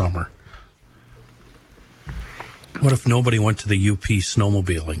for the summer? What if nobody went to the UP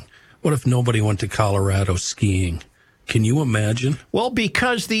snowmobiling? What if nobody went to Colorado skiing? Can you imagine? Well,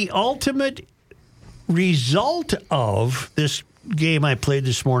 because the ultimate result of this game I played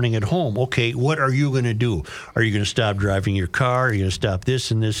this morning at home, okay, what are you going to do? Are you going to stop driving your car? Are you going to stop this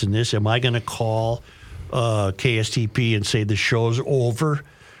and this and this? Am I going to call KSTP and say the show's over?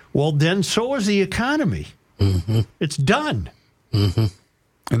 Well, then so is the economy. Mm-hmm. It's done. Mm-hmm.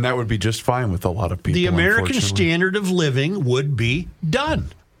 And that would be just fine with a lot of people. The American standard of living would be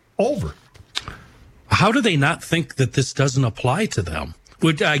done. Over. How do they not think that this doesn't apply to them?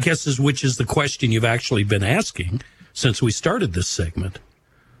 Which I guess is the question you've actually been asking since we started this segment.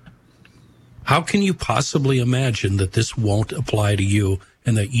 How can you possibly imagine that this won't apply to you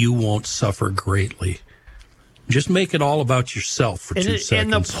and that you won't suffer greatly? Just make it all about yourself for 2 seconds.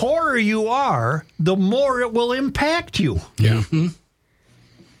 And the poorer you are, the more it will impact you. Yeah. Mm-hmm.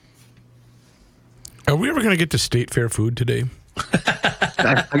 Are we ever going to get to State Fair food today?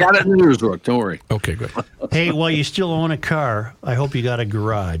 I got it in the newsbook. Don't worry. Okay, good. Hey, while you still own a car, I hope you got a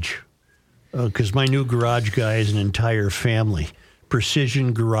garage. Because my new garage guy is an entire family.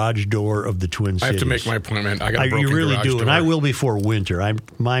 Precision Garage Door of the Twin Cities. I have to make my appointment. I got a broken You really garage do, door. and I will before winter. I'm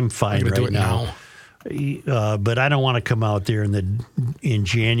fine right do it now. But I don't want to come out there in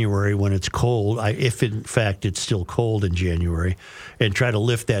January when it's cold. If in fact it's still cold in January, and try to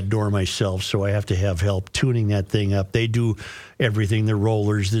lift that door myself. So I have to have help tuning that thing up. They do everything: the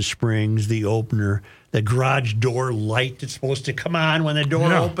rollers, the springs, the opener, the garage door light that's supposed to come on when the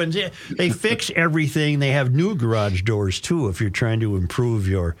door opens. They fix everything. They have new garage doors too. If you're trying to improve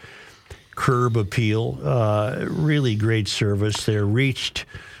your curb appeal, really great service. They're reached.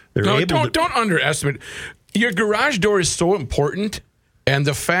 Don't underestimate. Your garage door is so important, and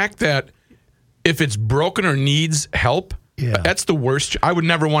the fact that if it's broken or needs help, that's the worst. I would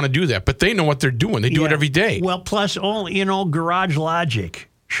never want to do that, but they know what they're doing. They do it every day. Well, plus, Garage Logic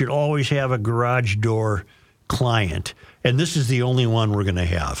should always have a garage door client, and this is the only one we're going to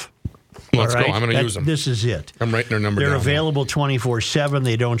have. Let's go. I'm going to use them. This is it. I'm writing their number down. They're available 24/7.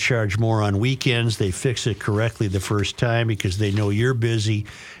 They don't charge more on weekends. They fix it correctly the first time because they know you're busy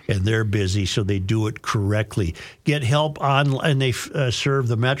and they're busy, so they do it correctly. Get help and they serve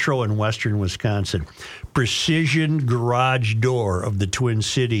the Metro and Western Wisconsin. Precision Garage Door of the Twin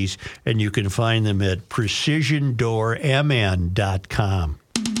Cities, and you can find them at precisiondoormn.com.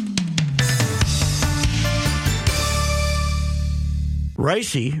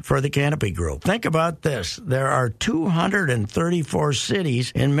 Ricey for the Canopy Group. Think about this. There are 234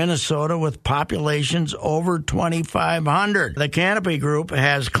 cities in Minnesota with populations over 2,500. The Canopy Group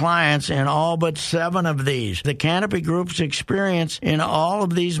has clients in all but 7 of these. The Canopy Group's experience in all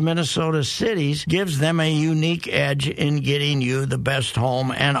of these Minnesota cities gives them a unique edge in getting you the best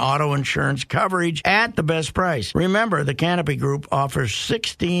home and auto insurance coverage at the best price. Remember, the Canopy Group offers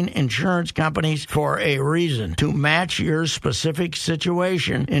 16 insurance companies for a reason, to match your specific situation,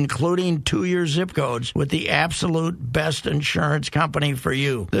 including 2-year zip codes, with the absolute best insurance company for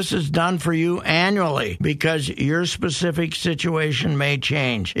you. This is done for you annually because your specific situation may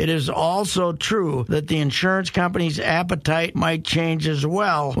change. It is also true that the insurance company's appetite might change as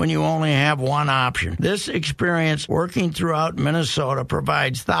well when you only have one option. This experience working throughout Minnesota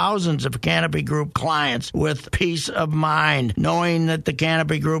provides thousands of Canopy Group clients with peace of mind, knowing that the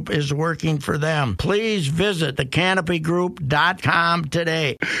Canopy Group is working for them. Please visit thecanopygroup.com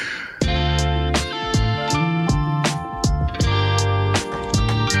today.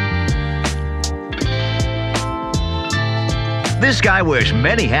 This guy wears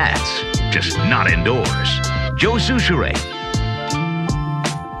many hats, just not indoors. Joe Souchere.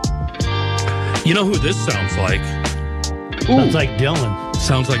 You know who this sounds like? Sounds like Dylan.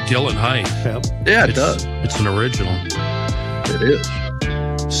 Sounds like Dylan Height. Yep. Yeah, it does. It's an original. It is.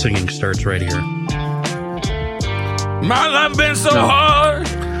 Singing starts right here. My life been so hard.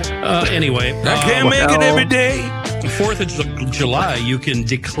 Anyway, I can't make it every day. 4th of July, you can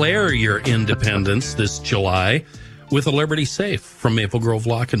declare your independence this July with a Liberty Safe from Maple Grove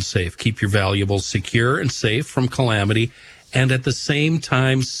Lock and Safe. Keep your valuables secure and safe from calamity, and at the same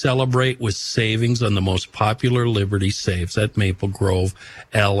time celebrate with savings on the most popular Liberty Safes at Maple Grove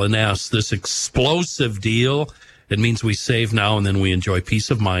L&S. This explosive deal, it means we save now and then we enjoy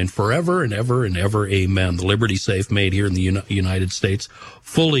peace of mind forever and ever and ever. Amen. The Liberty Safe, made here in the United States,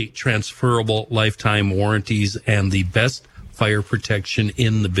 fully transferable lifetime warranties and the best fire protection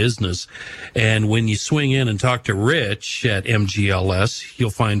in the business. And when you swing in and talk to Rich at MGLS, you'll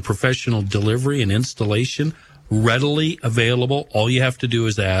find professional delivery and installation readily available. All you have to do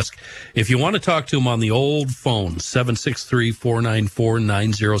is ask. If you want to talk to him on the old phone,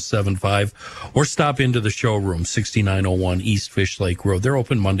 763-494-9075, or stop into the showroom, 6901 East Fish Lake Road. They're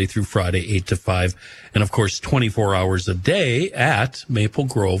open Monday through Friday, 8 to 5. And, of course, 24 hours a day at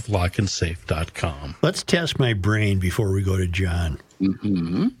maplegrovelockandsafe.com. Let's test my brain before we go to John.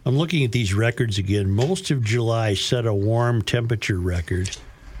 Mm-hmm. I'm looking at these records again. Most of July set a warm temperature record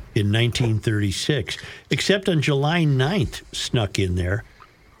in 1936, except on July 9th snuck in there.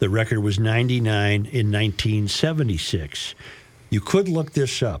 The record was 99 in 1976. You could look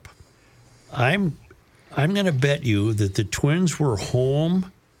this up. I'm going to bet you that the Twins were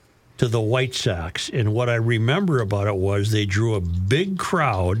home to the White Sox, and what I remember about it was they drew a big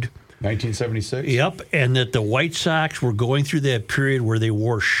crowd. 1976? Yep, and that the White Sox were going through that period where they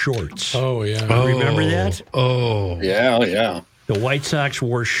wore shorts. Oh, yeah. Remember that? Oh. Yeah. The White Sox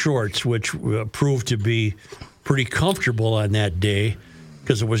wore shorts, which proved to be pretty comfortable on that day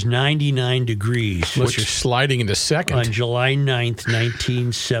because it was 99 degrees. Unless you're sliding into second. On July 9th,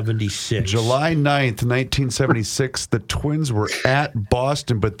 1976. July 9th, 1976, the Twins were at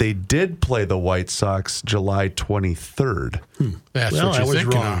Boston, but they did play the White Sox July 23rd. That's well, what you're I was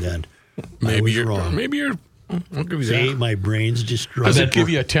thinking wrong of. then. Maybe you're wrong. I'll give you See, that. my brain's destroyed. Does it give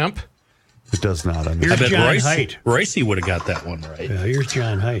you a temp? It does not. Here's I bet John Haidt. Ricey would have got that one right. Yeah, here's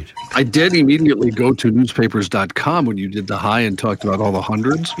John Haidt. I did immediately go to newspapers.com when you did the high and talked about all the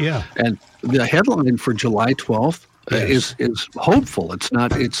hundreds. Yeah. And the headline for July 12th Yes. is hopeful. It's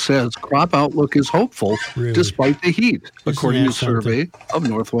not. It says crop outlook is hopeful Really? despite the heat, according to that a survey of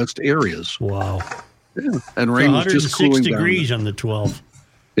Northwest areas. Wow. Yeah. And rain was just 106 cooling degrees down. on the 12th.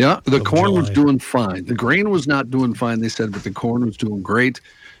 Yeah, the of corn was July. doing fine. The grain was not doing fine, they said, but the corn was doing great.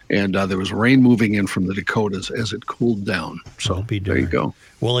 And there was rain moving in from the Dakotas as it cooled down. So I'll be there you darned. go.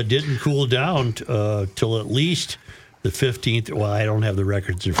 Well, it didn't cool down till at least the 15th. Well, I don't have the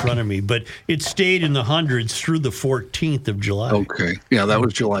records in front of me, but it stayed in the hundreds through the 14th of July. Okay. Yeah, that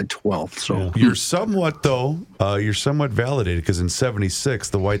was July 12th. So Yeah. You're somewhat validated because in 76,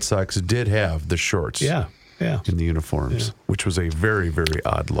 the White Sox did have the shorts Yeah. in the uniforms, which was a very, very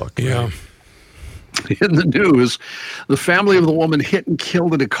odd look. Yeah. In the news, the family of the woman hit and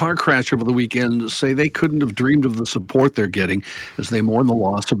killed in a car crash over the weekend say they couldn't have dreamed of the support they're getting as they mourn the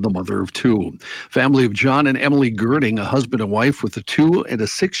loss of the mother of two. Family of John and Emily Girding, a husband and wife with a 2- and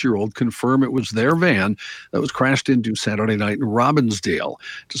 6-year-old, confirm it was their van that was crashed into Saturday night in Robbinsdale.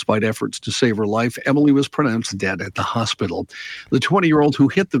 Despite efforts to save her life, Emily was pronounced dead at the hospital. The 20-year-old who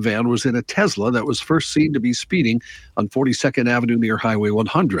hit the van was in a Tesla that was first seen to be speeding on 42nd Avenue near Highway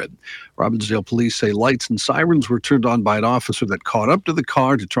 100. Robbinsdale police say lights and sirens were turned on by an officer that caught up to the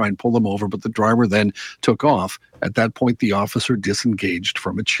car to try and pull them over, but the driver then took off. At that point, the officer disengaged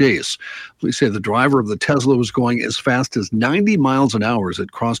from a chase. Police say the driver of the Tesla was going as fast as 90 miles an hour as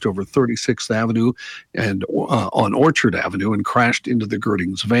it crossed over 36th Avenue and on Orchard Avenue and crashed into the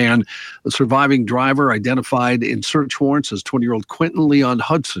Girdings van. The surviving driver, identified in search warrants as 20-year-old Quentin Leon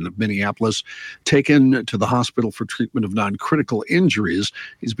Hudson of Minneapolis, taken to the hospital for treatment of non-critical injuries.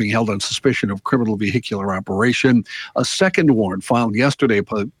 He's being held on suspicion of criminal vehicular operation. A second warrant filed yesterday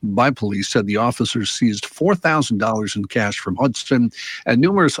by police said the officers seized $4,000 in cash from Hudson and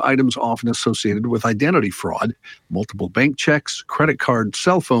numerous items often associated with identity fraud, multiple bank checks, credit cards,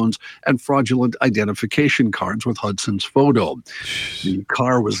 cell phones, and fraudulent identification cards with Hudson's photo. The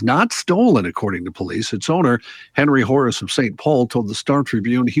car was not stolen, according to police. Its owner, Henry Horace of St. Paul, told the Star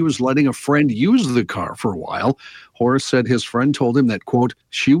Tribune he was letting a friend use the car for a while. Horace said his friend told him that, quote,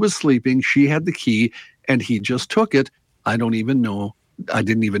 she was sleeping, she had the key, and he just took it. I didn't even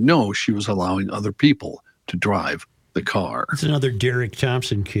know she was allowing other people to drive the car. It's another Derek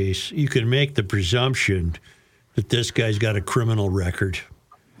Thompson case. You can make the presumption that this guy's got a criminal record.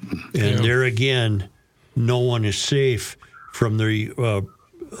 And there again, no one is safe from the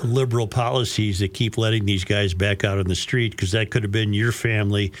liberal policies that keep letting these guys back out on the street, because that could have been your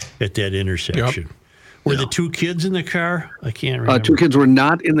family at that intersection. Yep. Were the 2 kids in the car? I can't remember. 2 kids were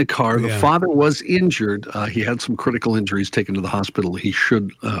not in the car. The father was injured. He had some critical injuries, taken to the hospital. He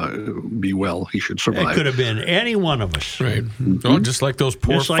should be well. He should survive. It could have been any one of us. Right. Mm-hmm. Oh, just like those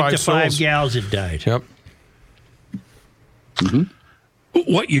poor 5 souls. Just like the 5 gals that died. Yep.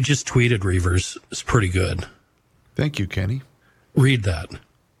 Mm-hmm. What you just tweeted, Reavers, is pretty good. Thank you, Kenny. Read that.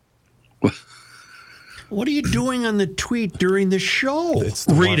 What are you doing on the tweet during the show?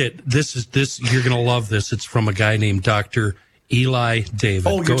 Read it. This you're going to love this. It's from a guy named Dr. Eli David.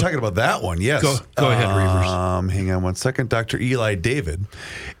 Oh, you're talking about that one. Yes. Go ahead, Reavers. Hang on one second. Dr. Eli David.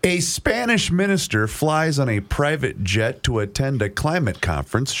 A Spanish minister flies on a private jet to attend a climate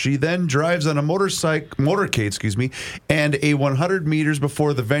conference. She then drives on a motorcade, and 100 meters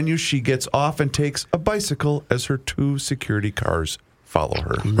before the venue, she gets off and takes a bicycle as her 2 security cars follow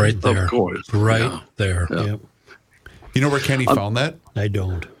her. Right there. Of course. Right there. Yeah. Yep. You know where Kenny found that? I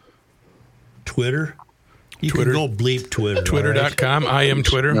don't. Twitter? You can go bleep Twitter. Twitter.com. I am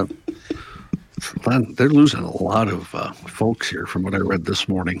Twitter. Yep. They're losing a lot of folks here from what I read this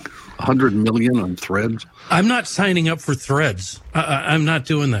morning. 100 million on Threads. I'm not signing up for Threads. I'm not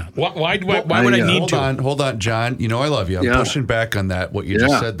doing that. Why would I need to? Hold on, John. You know I love you. I'm pushing back on that, what you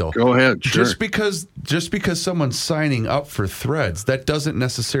just said, though. Go ahead. Sure. Just because someone's signing up for Threads, that doesn't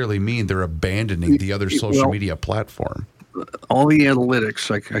necessarily mean they're abandoning the other social media platform. All the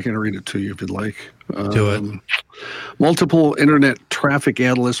analytics, I can read it to you if you'd like. Do it. Multiple internet traffic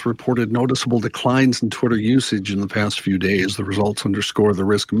analysts reported noticeable declines in Twitter usage in the past few days. The results underscore the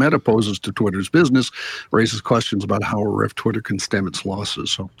risk Meta poses to Twitter's business, raises questions about how or if Twitter can stem its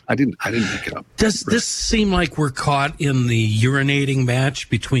losses. So I didn't make it up. Does this seem like we're caught in the urinating match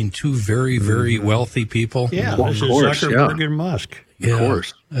between 2 very, very wealthy people? Yeah, this is Zuckerberg and Musk. Of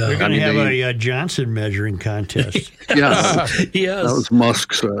course. We're going to have a Johnson measuring contest. Yes. Yes. That was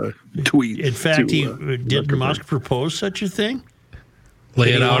Musk's tweet. In fact, did Musk propose such a thing?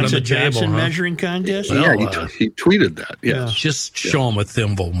 Lay it out on the Johnson table, measuring contest? Well, he tweeted that, yes. Just show him a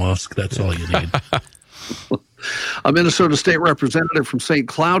thimble, Musk. That's all you need. A Minnesota state representative from St.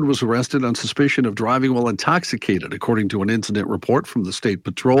 Cloud was arrested on suspicion of driving while intoxicated, according to an incident report from the state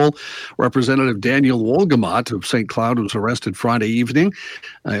patrol. Representative Daniel Wolgamott of St. Cloud was arrested Friday evening.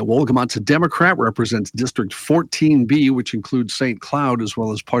 Wolgamott's a Democrat, represents District 14B, which includes St. Cloud, as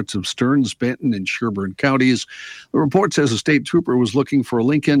well as parts of Stearns, Benton, and Sherburne counties. The report says a state trooper was looking for a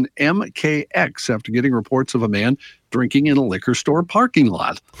Lincoln MKX after getting reports of a man drinking in a liquor store parking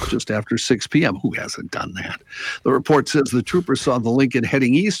lot just after 6 p.m. Who hasn't done that? The report says the trooper saw the Lincoln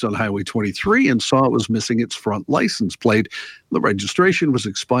heading east on Highway 23 and saw it was missing its front license plate. The registration was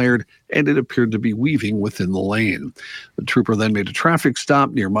expired, and it appeared to be weaving within the lane. The trooper then made a traffic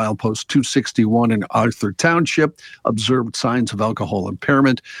stop near milepost 261 in Arthur Township, observed signs of alcohol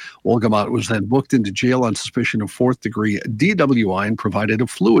impairment. Wolgamott was then booked into jail on suspicion of fourth-degree DWI and provided a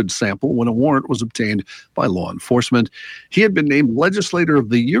fluid sample when a warrant was obtained by law enforcement. He had been named Legislator of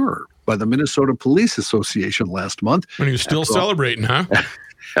the Year by the Minnesota Police Association last month. And he was still celebrating, huh?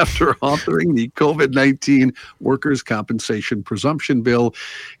 After authoring the COVID-19 workers' compensation presumption bill.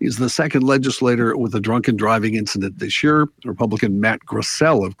 He's the second legislator with a drunken driving incident this year. Republican Matt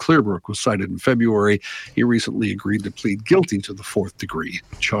Grissel of Clearbrook was cited in February. He recently agreed to plead guilty to the fourth-degree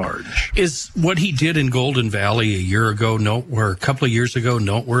charge. Is what he did in Golden Valley a year ago, or a couple of years ago,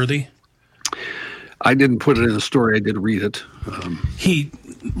 noteworthy? I didn't put it in the story. I did read it.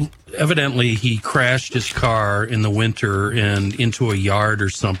 Evidently, he crashed his car in the winter and into a yard or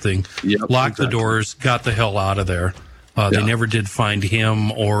something, locked the doors, got the hell out of there. They never did find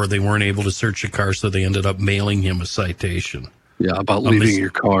him, or they weren't able to search the car, so they ended up mailing him a citation. Yeah, about leaving your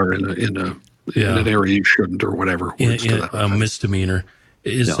car in an area you shouldn't, or whatever. A misdemeanor.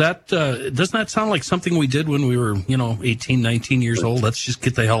 That doesn't that sound like something we did when we were 18, 19 years old? Let's just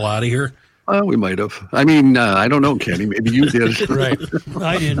get the hell out of here. We might have. I mean, I don't know, Kenny. Maybe you did. Right.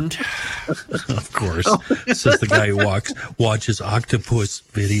 I didn't. Of course. Says the guy who watches octopus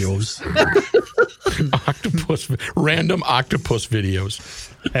videos. Random octopus videos.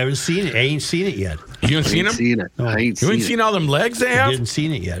 I haven't seen it. I ain't seen it yet. You haven't seen them? Seen it. No. I ain't You ain't seen all them legs they have? I haven't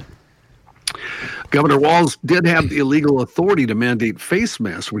seen it yet. Governor Walz did have the illegal authority to mandate face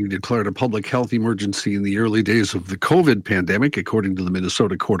masks when he declared a public health emergency in the early days of the COVID pandemic, according to the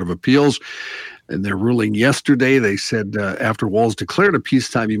Minnesota Court of Appeals. In their ruling yesterday, they said after Walz declared a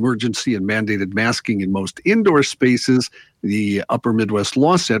peacetime emergency and mandated masking in most indoor spaces, the Upper Midwest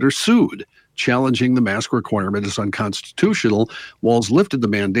Law Center sued, challenging the mask requirement as unconstitutional. Walz lifted the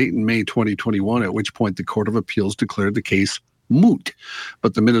mandate in May 2021, at which point the Court of Appeals declared the case moot.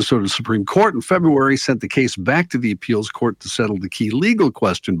 But the Minnesota Supreme Court in February sent the case back to the appeals court to settle the key legal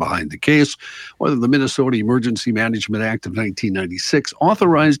question behind the case, whether the Minnesota Emergency Management Act of 1996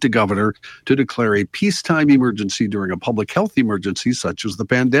 authorized the governor to declare a peacetime emergency during a public health emergency such as the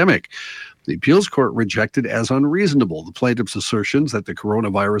pandemic. The appeals court rejected as unreasonable the plaintiff's assertions that the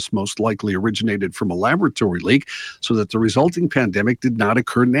coronavirus most likely originated from a laboratory leak, so that the resulting pandemic did not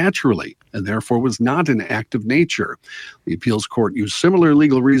occur naturally and therefore was not an act of nature. The appeals court used similar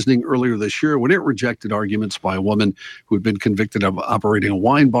legal reasoning earlier this year when it rejected arguments by a woman who had been convicted of operating a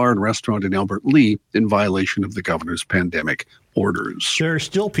wine bar and restaurant in Albert Lea in violation of the governor's pandemic orders. There are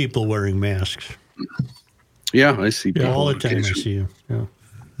still people wearing masks. Yeah, I see people all the time. I see you. Yeah.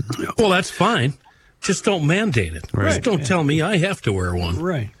 Well, that's fine. Just don't mandate it. Right. Just don't tell me I have to wear one.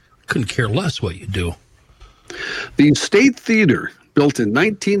 Right. Couldn't care less what you do. The State Theater, built in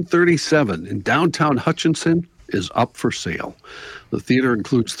 1937 in downtown Hutchinson, is up for sale. The theater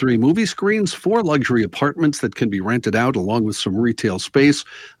includes 3 movie screens, 4 luxury apartments that can be rented out, along with some retail space.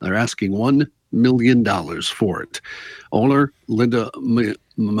 They're asking $1 million for it. Owner Linda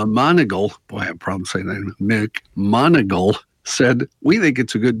Monagle, boy, I have problems saying that, McMonagle, said, "We think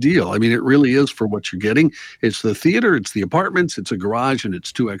it's a good deal. I mean, it really is for what you're getting. It's the theater, it's the apartments, it's a garage, and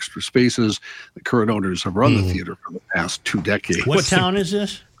it's 2 extra spaces. The current owners have run the theater for the past 2 decades." What town is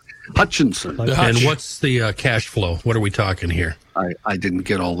this? Hutchinson. And what's the cash flow? What are we talking here? I didn't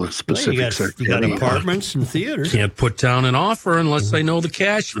get all the specifics. You got apartments and theaters. Can't put down an offer unless I know the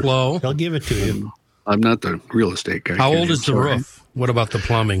cash flow. They'll give it to you. I'm not the real estate guy. How old is the roof? What about the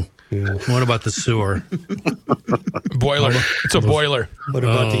plumbing? Yeah. What about the sewer? Boiler. It's a boiler. What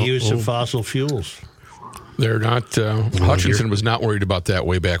about the use of fossil fuels? They're not. Hutchinson was not worried about that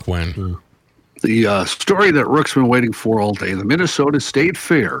way back when. The story that Rook's been waiting for all day, the Minnesota State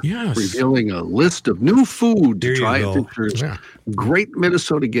Fair, revealing a list of new food to try at this great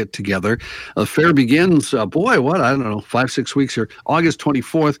Minnesota get-together. The fair begins, 5, 6 weeks here. August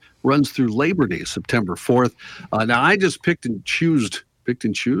 24th, runs through Labor Day, September 4th. Now, I just picked and chose.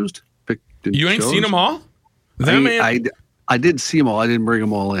 You ain't seen them all? I did see them all. I didn't bring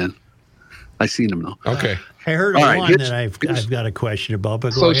them all in. I seen them though. Okay. I heard one that I've got a question about.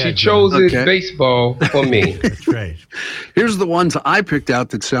 But so she chose baseball for me. That's right. Here's the ones I picked out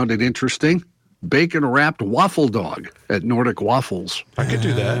that sounded interesting. Bacon-wrapped waffle dog at Nordic Waffles. I could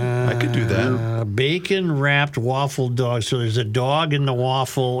do that. Bacon-wrapped waffle dog. So there's a dog in the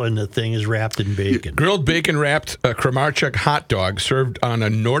waffle, and the thing is wrapped in bacon. Grilled bacon-wrapped Kramarchuk hot dog served on a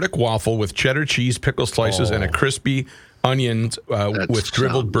Nordic waffle with cheddar cheese, pickle slices, and a crispy onions with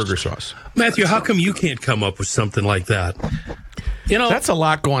dribbled burger sauce. Matthew, how come you can't come up with something like that? That's a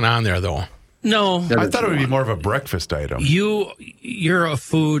lot going on there, though. No. I thought it would be more of a breakfast item. You're a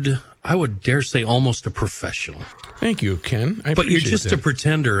food, I would dare say, almost a professional. Thank you, Ken. But you're just a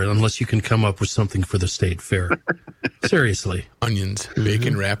pretender unless you can come up with something for the state fair. Seriously. Onions,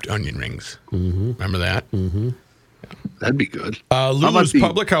 bacon-wrapped onion rings. Mm-hmm. Remember that? Mm-hmm. That'd be good. Lulu's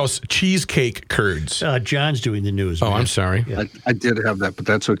Public House cheesecake curds. John's doing the news. Oh, I'm sorry. Yeah. I did have that, but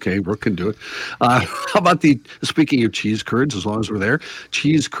that's okay. Brooke can do it. How about speaking of cheese curds, as long as we're there,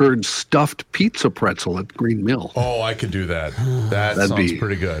 cheese curd stuffed pizza pretzel at Green Mill. Oh, I could do that. That sounds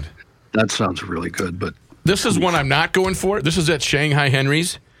pretty good. That sounds really good, but... This is one I'm not going for. This is at Shanghai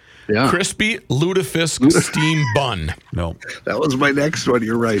Henry's. Yeah. Crispy lutefisk steam bun. No. That was my next one.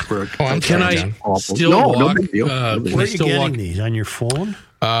 You're right, Brooke. Oh, I'm Can sorry, I John. still walk? No big deal. Where are you getting these? On your phone?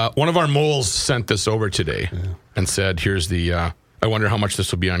 One of our moles sent this over today and said, here's the, I wonder how much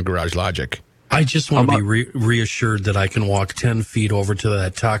this will be on Garage Logic. I just want to be reassured that I can walk 10 feet over to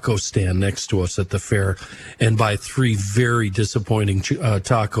that taco stand next to us at the fair and buy 3 very disappointing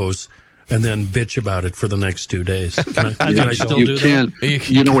tacos and then bitch about it for the next 2 days. Can I still do that?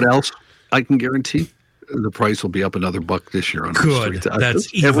 You know what else I can guarantee? The price will be up another $1 this year on Good. the street.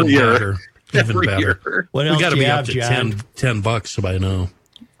 That's even better. Even better. Year. What else we got to do be you up have, to $10 by now.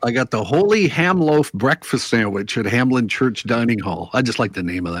 I got the Holy Ham Loaf breakfast sandwich at Hamlin Church Dining Hall. I just like the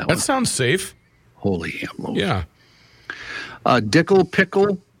name of that one. That sounds safe. Holy Ham Loaf. Yeah. Dill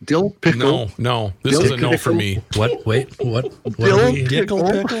pickle. No. This is a no for me. What? Wait, what? Dill Dickle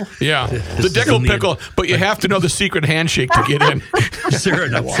pickle? Yeah, the Dickle pickle, but you have to know the secret handshake to get in. Is there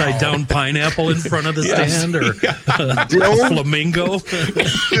an upside-down pineapple in front of the stand or a flamingo?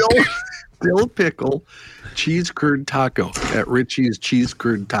 Dill pickle cheese curd taco at Richie's Cheese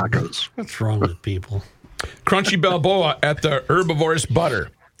Curd Tacos. What's wrong with people? Crunchy Balboa at the Herbivorous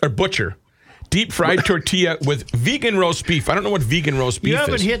Butcher. Deep fried tortilla with vegan roast beef. I don't know what vegan roast beef is. You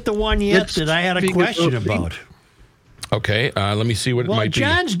haven't hit the one yet that I had a question about. Okay, let me see what it might be.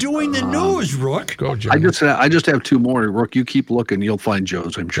 John's doing the news, Rook. Go, John. I just have 2 more. Rook, you keep looking. You'll find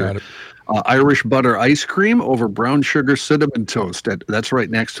Joe's, I'm sure. Irish butter ice cream over brown sugar cinnamon toast. That's right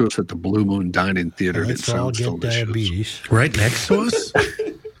next to us at the Blue Moon Dining Theater. Let's all get diabetes. Right next to us?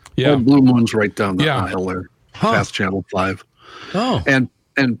 Yeah. Blue Moon's right down the aisle there. Past Channel 5. Oh.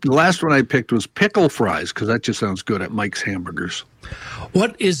 And the last one I picked was pickle fries, because that just sounds good at Mike's Hamburgers.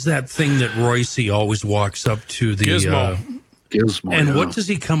 What is that thing that Royce always walks up to the... Gizmo. Gizmo, and what does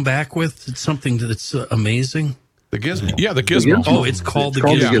he come back with? It's something that's amazing? The Gizmo. Yeah, the Gizmo. Oh, it's called the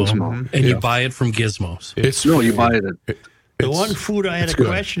Gizmo. And you buy it from Gizmos. You buy it. The one food I had a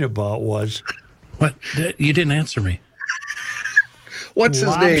question about was... What? You didn't answer me. What's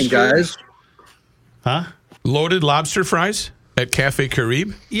his name, guys? Huh? Loaded lobster fries at Cafe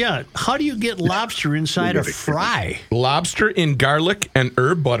Carib. Yeah. How do you get lobster inside a fry? Lobster in garlic and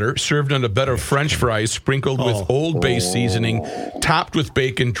herb butter, served on a bed of French fries, sprinkled with Old Bay seasoning, topped with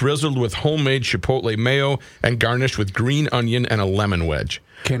bacon, drizzled with homemade chipotle mayo, and garnished with green onion and a lemon wedge.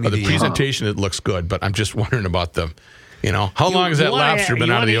 The presentation, it looks good, but I'm just wondering about how long has that lobster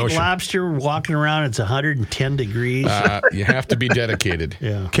been out of the ocean? Lobster walking around, it's 110 degrees. You have to be dedicated.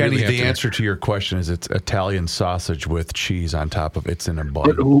 Yeah. Kenny, the answer to your question is it's Italian sausage with cheese on top of it. It's in a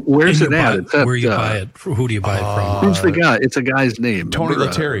bun. Where's it at? Where you buy it? Who do you buy it from? Who's the guy? It's a guy's name. Tony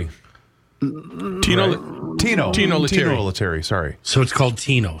Lettieri. Tino Lettieri, sorry. So it's called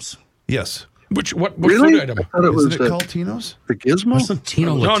Tino's. Yes. What really? food item? Isn't it called Tino's? The Gizmo? Wasn't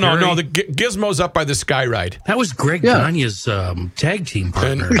Tino Lettieri? No. The Gizmo's up by the Sky Ride. That was Greg Ganya's tag team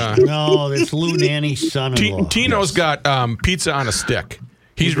partner. No, that's Lou Nanny's son-in-law. Tino's got pizza on a stick.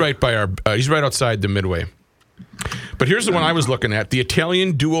 He's right by he's right outside the Midway. But here's the one I was looking at: the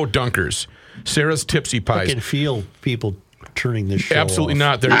Italian duo Dunkers, Sarah's Tipsy Pies. I can feel people turning this show Absolutely off.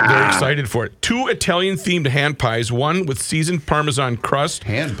 not. They're excited for it. 2 Italian-themed hand pies, one with seasoned Parmesan crust.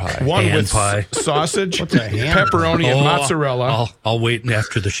 Hand pie. One hand with pie. Sausage, What's a hand pepperoni, and mozzarella. I'll wait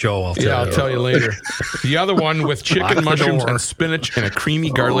after the show. I'll tell you later. The other one with chicken, mushrooms, and spinach and a creamy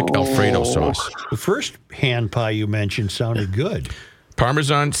garlic Alfredo sauce. The first hand pie you mentioned sounded good.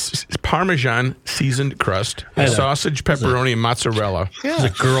 Parmesan seasoned crust, sausage, pepperoni, and mozzarella. It's a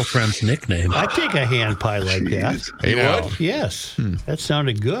girlfriend's nickname. I'd take a hand pie like that. You would? Yes. That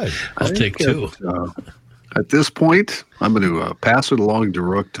sounded good. I'll take 2. At this point, I'm going to pass it along to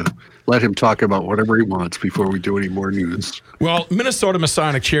Rook to let him talk about whatever he wants before we do any more news. Well, Minnesota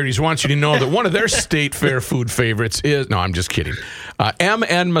Masonic Charities wants you to know that one of their state fair food favorites is... No, I'm just kidding.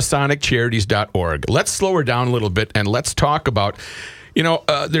 mnmasoniccharities.org. Let's slow her down a little bit and let's talk about...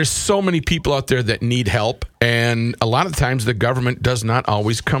 there's so many people out there that need help, and a lot of times the government does not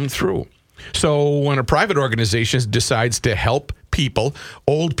always come through. So when a private organization decides to help people,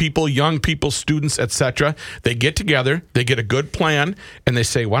 old people, young people, students, etc. They get together, they get a good plan, and they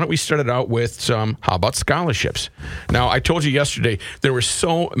say, why don't we start it out with some, how about scholarships? Now, I told you yesterday, there were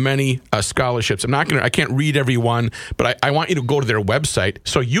so many scholarships. I can't read every one, but I want you to go to their website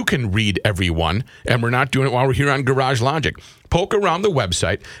so you can read every one, and we're not doing it while we're here on Garage Logic. Poke around the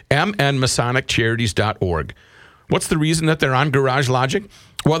website, mnmasoniccharities.org. What's the reason that they're on Garage Logic?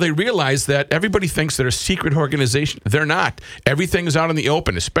 Well, they realize that everybody thinks they're a secret organization. They're not. Everything's out in the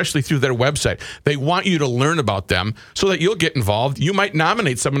open, especially through their website. They want you to learn about them so that you'll get involved. You might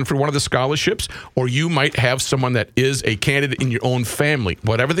nominate someone for one of the scholarships, or you might have someone that is a candidate in your own family.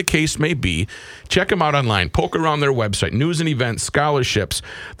 Whatever the case may be, check them out online. Poke around their website. News and events, scholarships,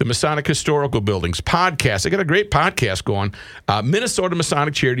 the Masonic Historical Buildings, podcasts. They got a great podcast going. Minnesota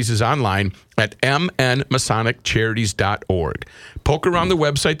Masonic Charities is online at mnmasoniccharities.org. Poke around the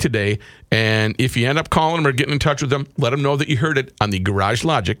website today, and if you end up calling them or getting in touch with them, let them know that you heard it on the Garage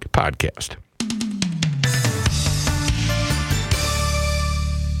Logic podcast.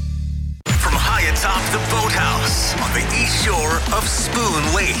 From high atop the boathouse on the east shore of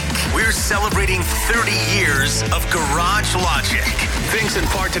Spoon Lake, we're celebrating 30 years of Garage Logic. Thanks in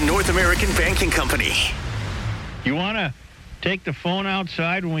part to North American Banking Company. You want to take the phone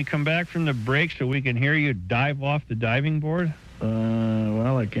outside when we come back from the break so we can hear you dive off the diving board?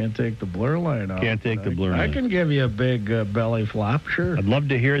 Well, I can't take the blur line out. Can't take the blur line. I can give you a big belly flop, sure. I'd love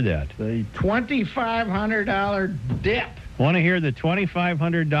to hear that. The $2,500 dip. Want to hear the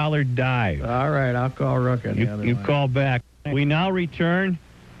 $2,500 dive. All right, I'll call Rook on the other You line. call back. We now return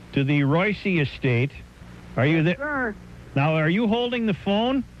to the Royce estate. Are you there? Sir. Now, are you holding the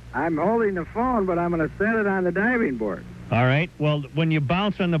phone? I'm holding the phone, but I'm going to set it on the diving board. All right. Well, when you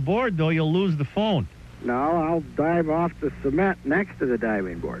bounce on the board, though, you'll lose the phone. No, I'll dive off the cement next to the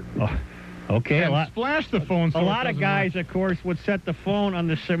diving board. Oh, okay. Splash the phone. A lot of guys, of course, would set the phone on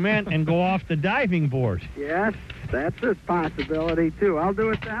the cement and go off the diving board. Yes, that's a possibility, too. I'll do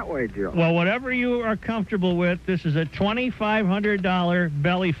it that way, Joe. Well, whatever you are comfortable with, this is a $2,500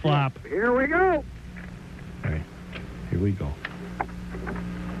 belly flop. Here we go. All right. Here we go.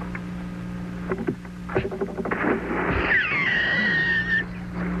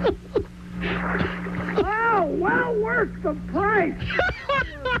 Oh, well worth the price.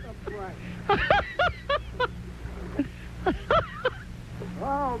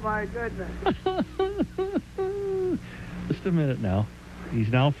 Oh, my goodness. Just a minute now. He's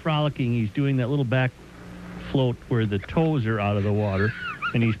now frolicking. He's doing that little back float where the toes are out of the water,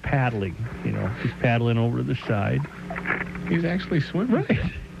 and he's paddling. You know, he's paddling over to the side. He's actually swimming. Right.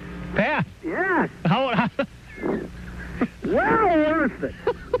 Pat. Yes. How well worth it.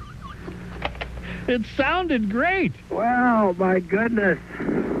 It sounded great. Well, my goodness.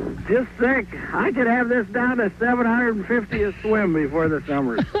 Just think, I could have this down to $750 a swim before the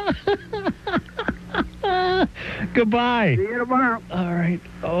summer. Goodbye. See you tomorrow. All right.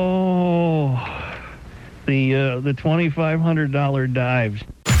 Oh, the $2,500 dives.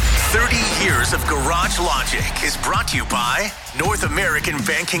 30 years of Garage Logic is brought to you by North American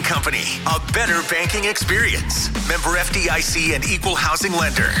Banking Company. A better banking experience. Member FDIC and equal housing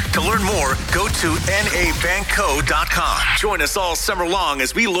lender. To learn more, go to nabankco.com. Join us all summer long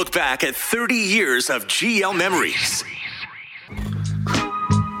as we look back at 30 years of GL memories.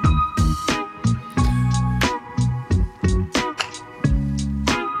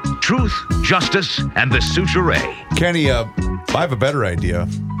 Truth, justice, and the Suture. Kenny, I have a better idea.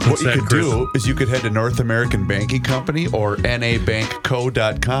 What's what you that, could Chris? do is you could head to North American Banking Company or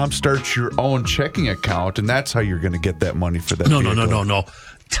nabankco.com, start your own checking account, and that's how you're going to get that money for that vehicle. No.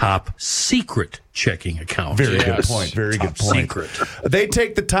 Top secret checking account. Very good point. Very good point. Secret. They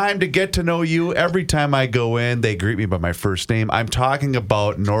take the time to get to know you. Every time I go in, they greet me by my first name. I'm talking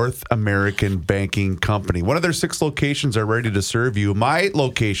about North American Banking Company. One of their 6 locations are ready to serve you. My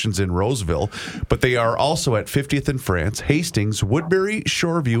location's in Roseville, but they are also at 50th and France, Hastings, Woodbury,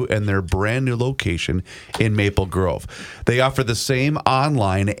 Shoreview, and their brand new location in Maple Grove. They offer the same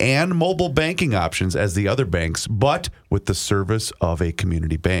online and mobile banking options as the other banks, but with the service of a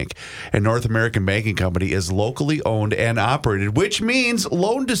community bank. And North American Banking Company is locally owned and operated, which means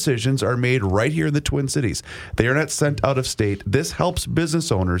loan decisions are made right here in the Twin Cities. They are not sent out of state. This helps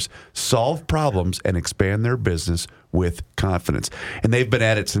business owners solve problems and expand their business with confidence. And they've been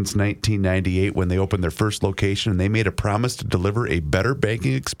at it since 1998 when they opened their first location, and they made a promise to deliver a better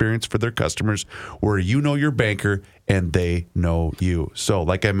banking experience for their customers where you know your banker and they know you. So,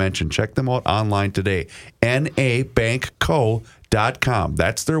 like I mentioned, check them out online today. nabankco.com.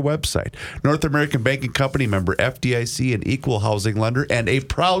 That's their website. North American Banking Company, member FDIC and equal housing lender, and a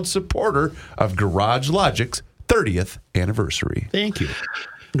proud supporter of Garage Logic's 30th anniversary. Thank you,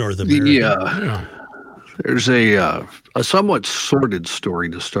 North America. There's a somewhat sordid story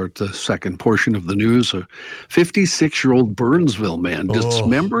to start the second portion of the news. A 56-year-old Burnsville man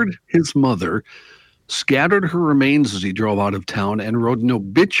dismembered his mother, scattered her remains as he drove out of town, and wrote an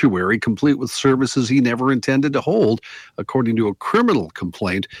obituary complete with services he never intended to hold, according to a criminal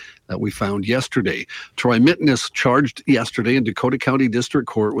complaint that we found yesterday. Troy Mitten is charged yesterday in Dakota County District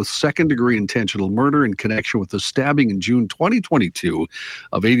Court with second-degree intentional murder in connection with the stabbing in June 2022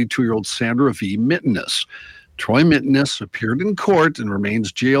 of 82-year-old Sandra V. Mitteness. Troy Mitteness appeared in court and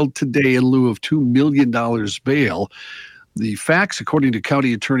remains jailed today in lieu of $2 million bail. The facts, according to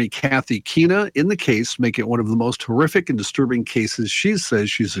County Attorney Kathy Keena, in the case make it one of the most horrific and disturbing cases she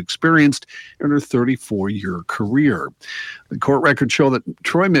says she's experienced in her 34-year career. The court records show that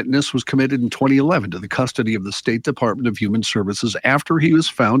Troy Mitteness was committed in 2011 to the custody of the State Department of Human Services after he was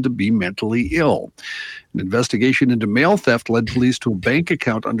found to be mentally ill. An investigation into mail theft led police to a bank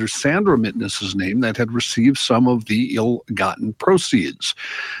account under Sandra Mittenness's name that had received some of the ill-gotten proceeds.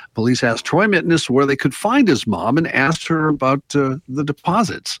 Police asked Troy Mittenness where they could find his mom and asked her about the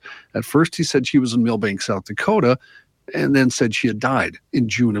deposits. At first, he said she was in Millbank, South Dakota, and then said she had died in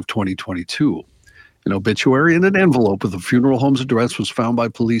June of 2022. An obituary in an envelope with the funeral home's address was found by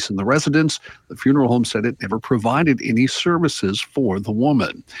police in the residence. The funeral home said it never provided any services for the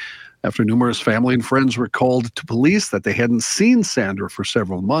woman. After numerous family and friends were called to police that they hadn't seen Sandra for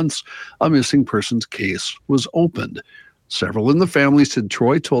several months, a missing persons case was opened. Several in the family said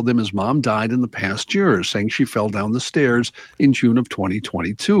Troy told them his mom died in the past year, saying she fell down the stairs in June of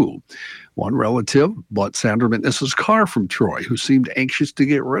 2022. One relative bought Sandra Mittenness's car from Troy, who seemed anxious to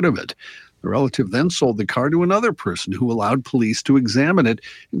get rid of it. The relative then sold the car to another person who allowed police to examine it.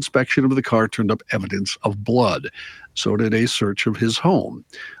 Inspection of the car turned up evidence of blood. So did a search of his home.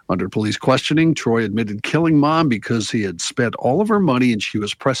 Under police questioning, Troy admitted killing Mom because he had spent all of her money and she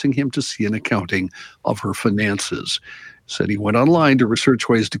was pressing him to see an accounting of her finances. Said he went online to research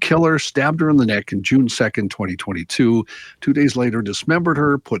ways to kill her, stabbed her in the neck in June 2nd, 2022. 2 days later, dismembered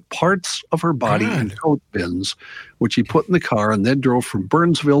her, put parts of her body in tote bins, which he put in the car, and then drove from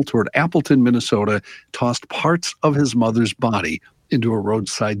Burnsville toward Appleton, Minnesota, tossed parts of his mother's body into a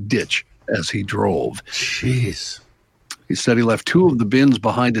roadside ditch as he drove. Jeez. He said he left two of the bins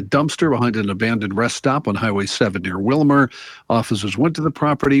behind a dumpster behind an abandoned rest stop on Highway 7 near Wilmer. Officers went to the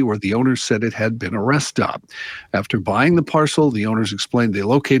property where the owners said it had been a rest stop. After buying the parcel, the owners explained they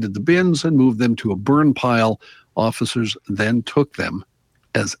located the bins and moved them to a burn pile. Officers then took them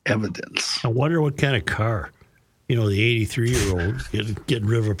as evidence. I wonder what kind of car. You know, the 83-year-old getting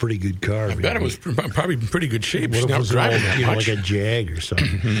rid of a pretty good car. I bet it was probably in pretty good shape. What if it was driving that like a Jag or something?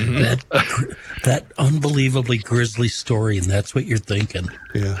 that unbelievably grisly story, and that's what you're thinking.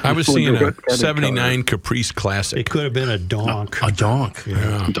 Yeah, I was seeing a 79 Caprice Classic. It could have been a donk. A donk.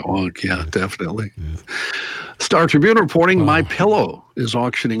 Yeah. Donk, yeah, definitely. Yeah. Star Tribune reporting MyPillow is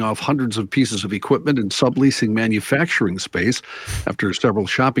auctioning off hundreds of pieces of equipment and subleasing manufacturing space after several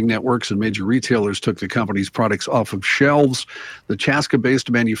shopping networks and major retailers took the company's products off of shelves. The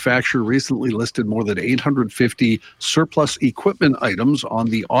Chaska-based manufacturer recently listed more than 850 surplus equipment items on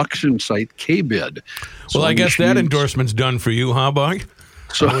the auction site KBid. Well, I guess that endorsement's done for you, huh, Bug?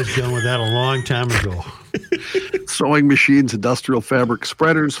 So I was done with that a long time ago. Sewing machines, industrial fabric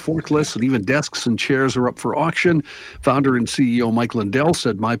spreaders, forklifts, and even desks and chairs are up for auction. Founder and CEO Mike Lindell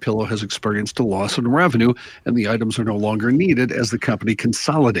said MyPillow has experienced a loss in revenue, and the items are no longer needed as the company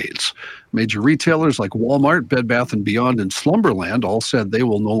consolidates. Major retailers like Walmart, Bed Bath & Beyond, and Slumberland all said they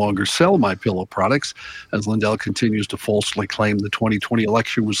will no longer sell MyPillow products, as Lindell continues to falsely claim the 2020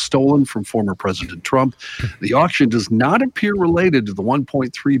 election was stolen from former President Trump. The auction does not appear related to the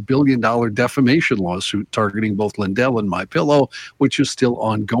 $1.3 billion defamation lawsuit targeting both Lindell and MyPillow, which is still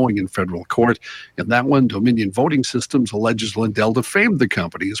ongoing in federal court. In that one, Dominion Voting Systems alleges Lindell defamed the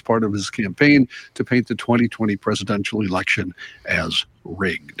company as part of his campaign to paint the 2020 presidential election as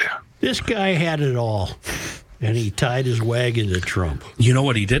rigged. This guy had it all, and he tied his wagon to Trump. You know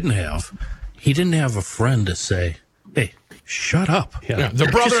what he didn't have? He didn't have a friend to say, hey, shut up. Yeah. The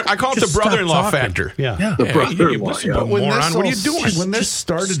brother, I call it the brother-in-law factor. Yeah. The brother-in-law. Moron, what are you doing? When this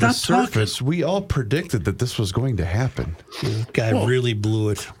started to surface, we all predicted that this was going to happen. The guy really blew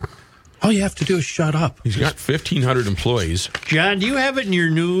it. All you have to do is shut up. He's got 1,500 employees. John, do you have it in your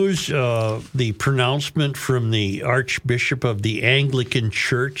news, the pronouncement from the Archbishop of the Anglican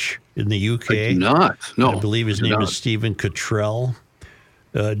Church in the UK? I do not. No. I believe his name is Stephen Cottrell.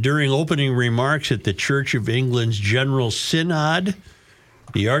 During opening remarks at the Church of England's General Synod,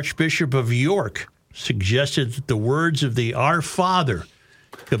 the Archbishop of York suggested that the words of the Our Father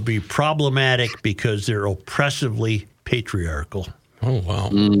could be problematic because they're oppressively patriarchal. Oh, wow.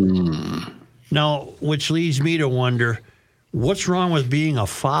 Now, which leads me to wonder, what's wrong with being a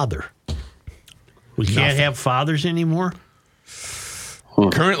father? We can't have fathers anymore?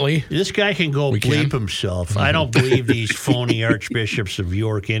 Currently. This guy can go bleep himself. I don't believe these phony archbishops of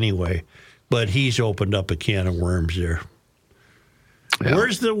York anyway, but he's opened up a can of worms there. Yeah.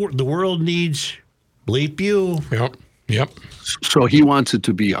 Where's the world needs bleep you? Yep. So he wants it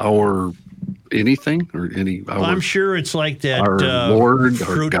to be our anything or any. Well, I'm sure it's like that Lord,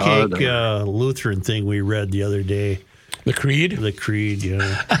 fruitcake Lutheran thing we read the other day. The Creed? The Creed,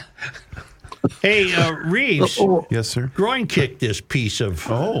 yeah. Hey, Reeves. Yes, sir. Groin kick this piece of.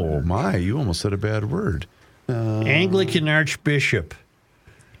 Oh, my. You almost said a bad word. Anglican Archbishop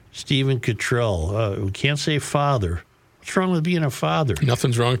Stephen Cottrell. We can't say father. What's wrong with being a father?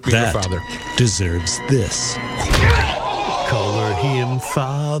 Nothing's wrong with being a father. Deserves this. Color him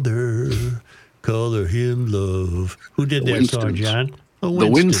father. Color him love. Who did that song, John? The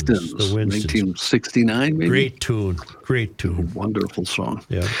Winstons. 1969, maybe? Great tune. Wonderful song.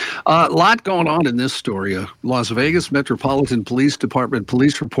 Yeah. A lot going on in this story. Las Vegas Metropolitan Police Department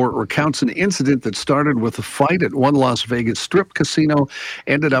police report recounts an incident that started with a fight at one Las Vegas strip casino,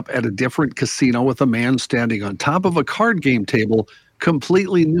 ended up at a different casino with a man standing on top of a card game table,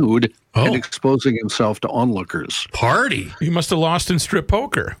 completely nude and exposing himself to onlookers. Party. He must have lost in strip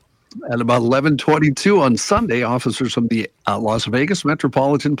poker. At about 11:22 on Sunday, officers from the Las Vegas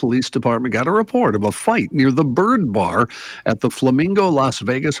Metropolitan Police Department got a report of a fight near the Bird Bar at the Flamingo Las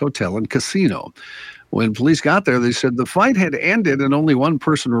Vegas Hotel and Casino. When police got there, they said the fight had ended and only one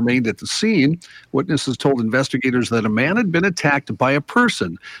person remained at the scene. Witnesses told investigators that a man had been attacked by a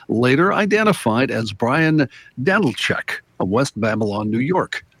person, later identified as Brian Danilchuk of West Babylon, New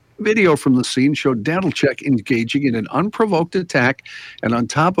York. Video from the scene showed Danilchuk engaging in an unprovoked attack and on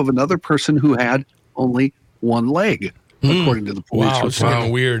top of another person who had only one leg, according to the police. Wow, it's kind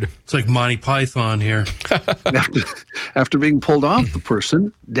of weird. It's like Monty Python here. After being pulled off the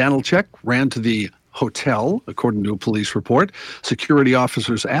person, Danilchuk ran to the hotel, according to a police report. Security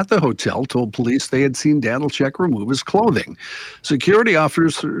officers at the hotel told police they had seen Danilchuk remove his clothing. Security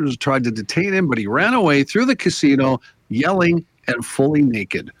officers tried to detain him, but he ran away through the casino, yelling and fully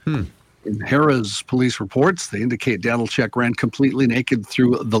naked. In Harrah's police reports, they indicate Danilchuk ran completely naked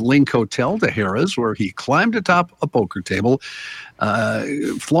through the Link Hotel to Harrah's, where he climbed atop a poker table,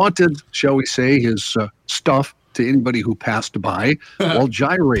 flaunted, shall we say, his stuff to anybody who passed by while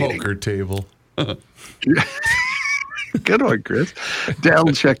gyrating. Poker table. Good one, Chris.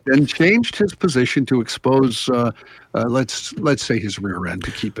 Danilchuk then changed his position to expose, let's say, his rear end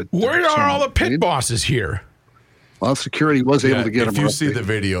to keep it. Where are all the pit bosses here? Well, security was able to get him. If you see the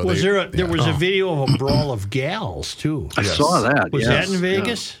video, there was a video of a brawl of gals too. I saw that. Was that in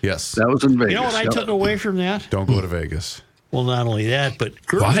Vegas? Yeah. Yes, that was in Vegas. You know what I took away from that? Don't go to Vegas. Well, not only that, but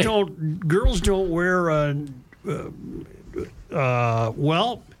girls don't wear.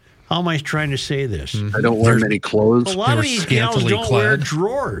 Well, how am I trying to say this? I don't wear many clothes. A lot of these gals don't wear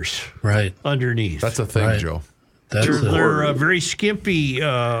drawers, right, underneath. That's a thing, Joe. They're very skimpy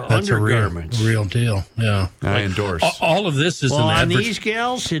undergarments. Real deal. Yeah, I endorse. All of this is on these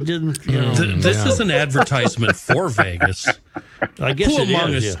gals. It didn't. This is an advertisement for Vegas. I guess who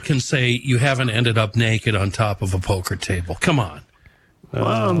among us can say you haven't ended up naked on top of a poker table? Come on.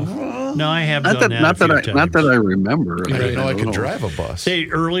 No, I have done that. Not that I remember. I didn't know I could drive a bus. Hey,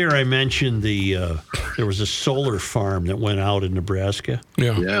 earlier I mentioned there was a solar farm that went out in Nebraska.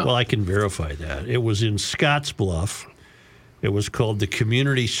 Yeah. Well, I can verify that. It was in Scottsbluff. It was called the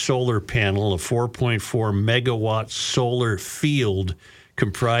Community Solar Panel, a 4.4 megawatt solar field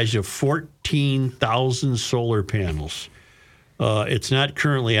comprised of 14,000 solar panels. It's not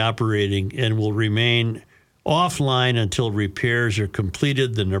currently operating and will remain offline until repairs are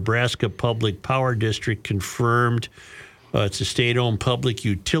completed. The Nebraska Public Power District confirmed it's a state-owned public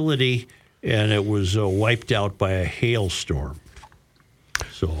utility, and it was wiped out by a hailstorm.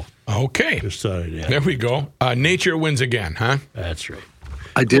 So, okay, just thought I'd add. There we go. Nature wins again, huh? That's right.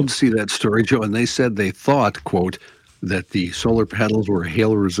 I did see that story, Joe, and they said they thought, quote, that the solar panels were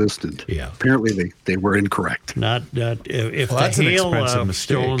hail resistant. Yeah. Apparently they were incorrect. Not if the hail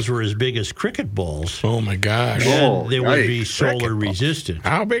stones were as big as cricket balls. Oh my gosh. Then they would be solar resistant.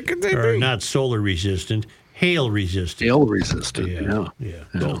 How big could they be? Not solar resistant, hail resistant. Hail resistant. Yeah.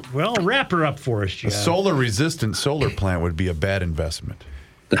 Well, wrap her up for us, John. A solar resistant solar plant would be a bad investment.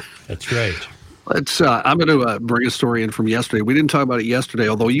 That's right. I'm going to bring a story in from yesterday. We didn't talk about it yesterday,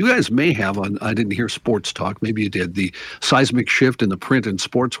 although you guys may have on. I didn't hear Sports Talk. Maybe you did. The seismic shift in the print and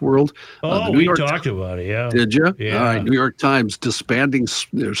sports world. We talked about it. Yeah. Did you? Yeah. All right. New York Times disbanding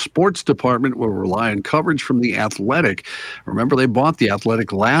their sports department will rely on coverage from The Athletic. Remember, they bought The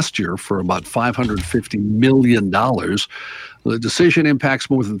Athletic last year for about $550 million. The decision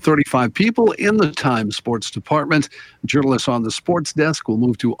impacts more than 35 people in the Times sports department. Journalists on the sports desk will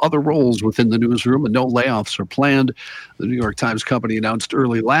move to other roles within the newsroom, and no layoffs are planned. The New York Times Company announced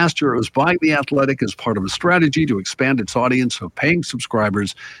early last year it was buying The Athletic as part of a strategy to expand its audience of paying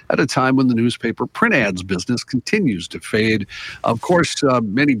subscribers at a time when the newspaper print ads business continues to fade. Of course,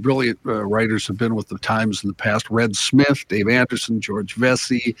 many brilliant writers have been with the Times in the past. Red Smith, Dave Anderson, George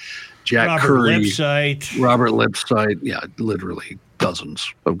Vesey, Jack Curry, Robert Lipsyte. Yeah, literally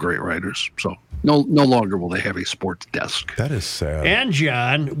dozens of great writers. So no longer will they have a sports desk. That is sad. And,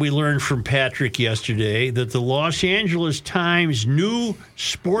 John, we learned from Patrick yesterday that the Los Angeles Times new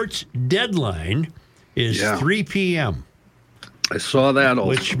sports deadline is 3 p.m. I saw that also.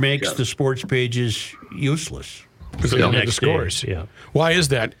 Which makes the sports pages useless. Because they don't have the scores. Yeah. Why is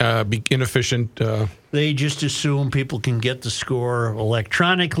that inefficient? They just assume people can get the score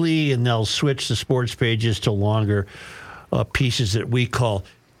electronically, and they'll switch the sports pages to longer pieces that we call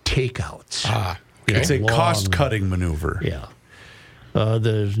takeouts. It's a cost-cutting maneuver. Yeah.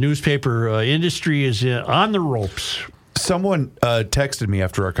 The newspaper industry is on the ropes. Someone texted me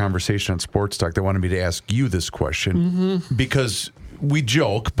after our conversation on Sports Talk. They wanted me to ask you this question because we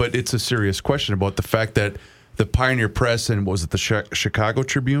joke, but it's a serious question about the fact that the Pioneer Press and was it the Chicago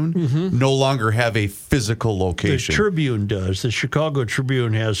Tribune no longer have a physical location. The Tribune does. The Chicago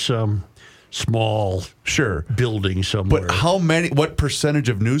Tribune has some small building somewhere. But what percentage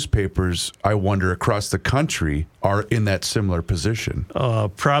of newspapers, I wonder, across the country are in that similar position?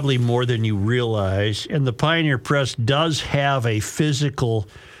 Probably more than you realize. And the Pioneer Press does have a physical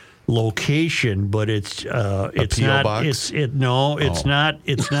location, but it's not. Box? It's not.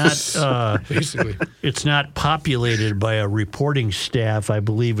 Basically, it's not populated by a reporting staff. I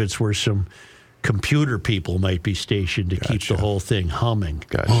believe it's where some computer people might be stationed to keep the whole thing humming.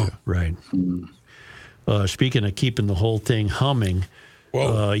 Gotcha. Right. Speaking of keeping the whole thing humming,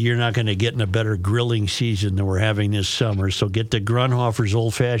 you're not going to get in a better grilling season than we're having this summer. So get to Grunhofer's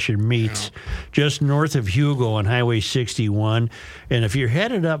Old Fashioned Meats, just north of Hugo on Highway 61. And if you're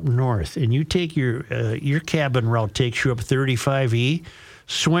headed up north and you take your cabin route takes you up 35E,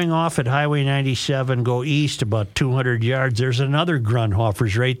 swing off at Highway 97, go east about 200 yards. There's another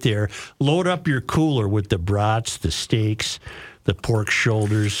Grunhofer's right there. Load up your cooler with the brats, the steaks, the pork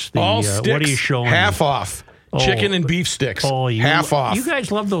shoulders. All sticks, what are you showing? Half off. Chicken and beef sticks. Half off. You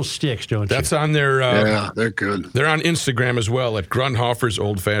guys love those sticks, don't you? That's on their... yeah, they're good. They're on Instagram as well at Grunhofer's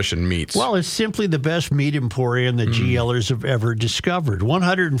Old Fashioned Meats. Well, it's simply the best meat emporium the GLers have ever discovered.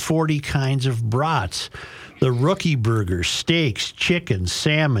 140 kinds of brats. The rookie burgers, steaks, chicken,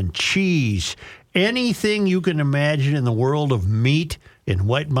 salmon, cheese, anything you can imagine in the world of meat and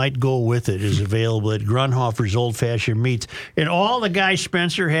what might go with it is available at Grunhofer's Old Fashioned Meats. And all the guys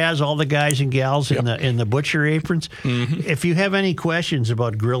Spencer has, all the guys and gals in the butcher aprons, if you have any questions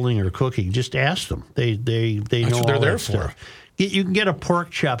about grilling or cooking, just ask them. They That's know what they're all there that stuff. You can get a pork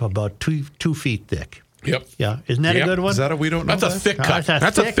chop about 2 feet thick. Yep. Yeah. Isn't that a good one? Is that we don't know? That's a thick cut.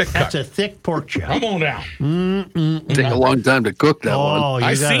 That's a thick cut. That's a thick pork chop. Come on down. Take a long time to cook that one. Oh,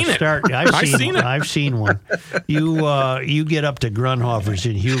 I've seen it. I've seen one. You get up to Grunhofer's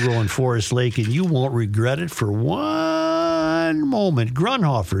in Hugo and Forest Lake, and you won't regret it for one moment.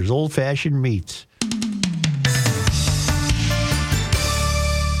 Grunhofer's Old Fashioned Meats.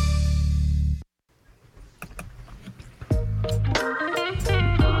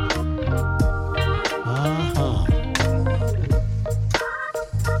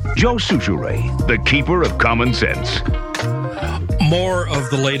 Joe Souchere, the keeper of common sense. More of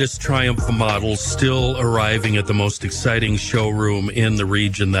the latest Triumph models still arriving at the most exciting showroom in the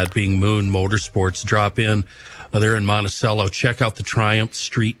region, that being Moon Motorsports. Drop in. They're in Monticello. Check out the Triumph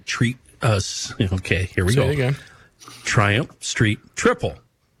Street Treat. Okay, here we go. Again. Triumph Street Triple.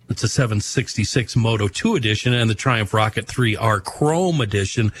 It's a 766 Moto 2 edition and the Triumph Rocket 3R Chrome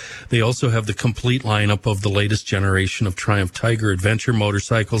edition. They also have the complete lineup of the latest generation of Triumph Tiger adventure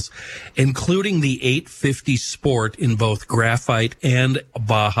motorcycles, including the 850 Sport in both graphite and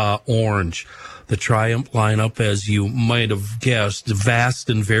Baja Orange. The Triumph lineup, as you might have guessed, vast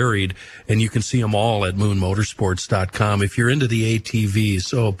and varied, and you can see them all at moonmotorsports.com. If you're into the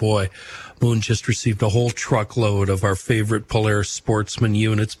ATVs, oh boy, Moon just received a whole truckload of our favorite Polaris Sportsman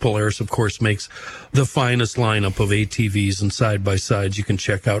units. Polaris, of course, makes the finest lineup of ATVs and side-by-sides. You can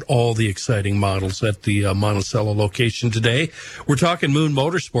check out all the exciting models at the Monticello location today. We're talking Moon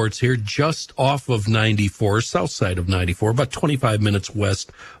Motorsports here, just off of 94, south side of 94, about 25 minutes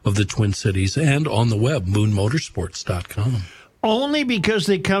west of the Twin Cities, and on the web, moonmotorsports.com. Only because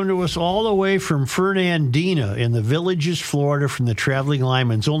they come to us all the way from Fernandina in the Villages, Florida, from the Traveling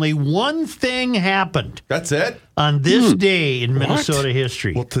Lyman's. Only one thing happened. That's it? On this day in Minnesota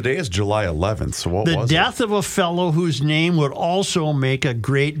history. Well, today is July 11th, so what was it? The death of a fellow whose name would also make a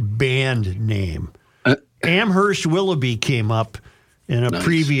great band name. Amherst Willoughby came up in a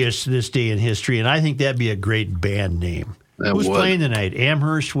previous This Day in History, and I think that'd be a great band name. Who's playing tonight?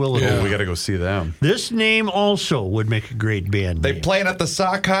 Amherst Willoughby. Yeah, we got to go see them. This name also would make a great band name. They playing at the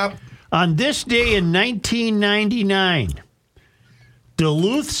Sock Hop? On this day in 1999,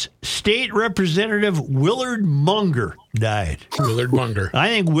 Duluth's state representative Willard Munger died. Willard Munger. I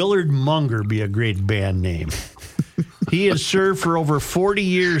think Willard Munger be a great band name. He has served for over 40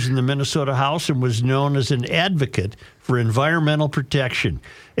 years in the Minnesota House and was known as an advocate for environmental protection.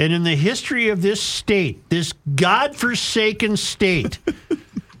 And in the history of this state, this godforsaken state,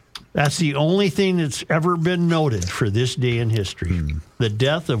 that's the only thing that's ever been noted for this day in history. The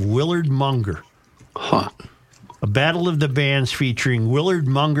death of Willard Munger. A battle of the bands featuring Willard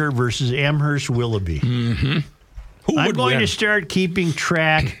Munger versus Amherst Willoughby. I'm going to start keeping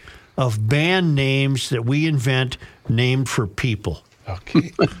track of band names that we invent named for people.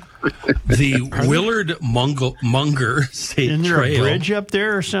 Okay. The Willard Munger State Trail. Isn't there a bridge up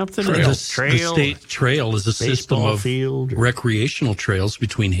there or something? The State Trail is a system of recreational trails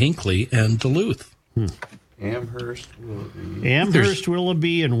between Hinckley and Duluth. Amherst Willoughby. Amherst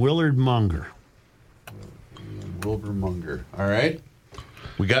Willoughby and Willard Munger. Wilbur Munger. All right.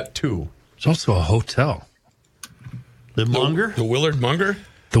 We got two. There's also a hotel. The Munger? The Willard Munger?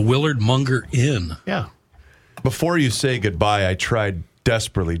 The Willard Munger Inn. Yeah. Before you say goodbye, I tried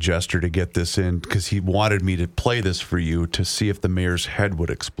desperately, Jester, to get this in because he wanted me to play this for you to see if the mayor's head would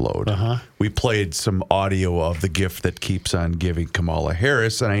explode. We played some audio of the gift that keeps on giving, Kamala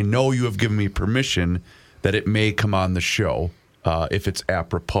Harris, and I know you have given me permission that it may come on the show if it's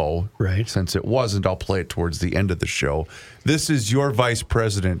apropos. Right. Since it wasn't, I'll play it towards the end of the show. This is your vice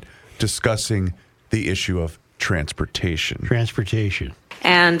president discussing the issue of transportation.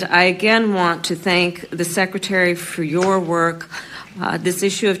 And I again want to thank the Secretary for your work. This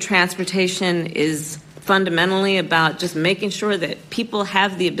issue of transportation is fundamentally about just making sure that people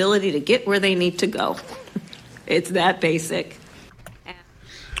have the ability to get where they need to go. It's that basic.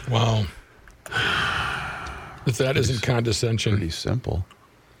 Wow. If that isn't condescension. Pretty simple.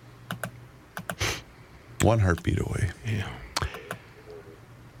 One heartbeat away. Yeah.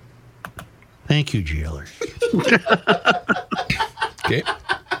 Thank you, jailer. Okay.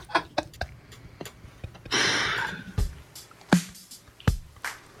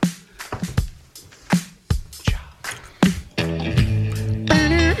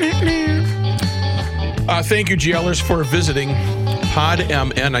 Thank you, GLers, for visiting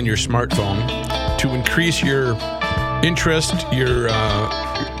PodMN on your smartphone to increase your interest, your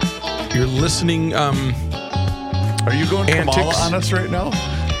listening. Are you going antics. Kamala on us right now?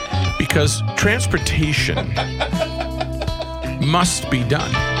 Because transportation must be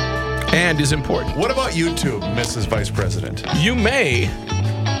done and is important. What about YouTube, Mrs. Vice President? You may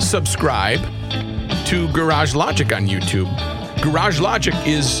subscribe to Garage Logic on YouTube. Garage Logic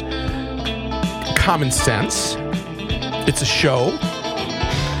is common sense. It's a show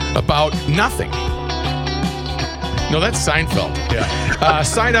about nothing. No, that's Seinfeld. Yeah.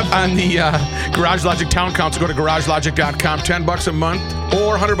 Sign up on the Garage Logic Town Council. Go to garagelogic.com. $10 a month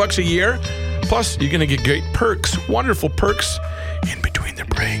or $100 a year. Plus, you're going to get great perks, wonderful perks in between the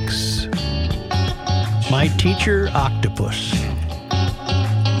breaks. My teacher, Octopus.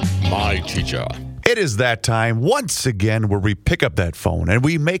 My teacher. It is that time once again where we pick up that phone and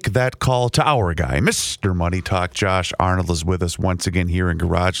we make that call to our guy, Mr. Money Talk. Josh Arnold is with us once again here in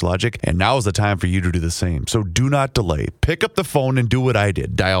Garage Logic, and now is the time for you to do the same. So do not delay. Pick up the phone and do what I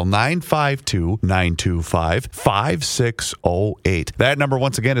did. Dial 952-925-5608. That number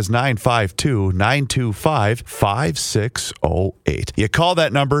once again is 952-925-5608. You call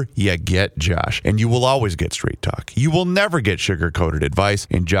that number, you get Josh, and you will always get straight talk. You will never get sugar-coated advice,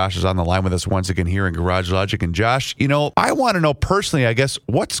 and Josh is on the line with us once again here here in Garage Logic. And Josh, I want to know personally, I guess,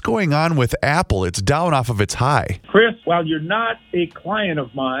 what's going on with Apple? It's down off of its high. Chris, while you're not a client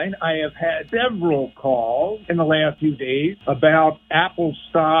of mine, I have had several calls in the last few days about Apple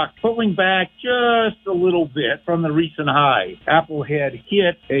stock pulling back just a little bit from the recent high. Apple had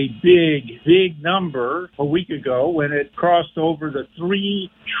hit a big number a week ago when it crossed over the $3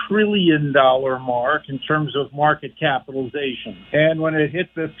 trillion mark in terms of market capitalization. And when it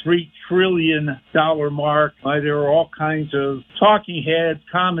hit the $3 trillion mark, there were all kinds of talking heads,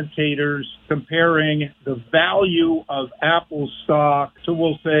 commentators comparing the value of Apple stock to,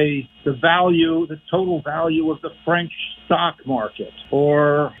 we'll say, the total value of the French stock market,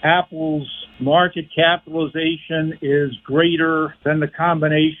 or Apple's market capitalization is greater than the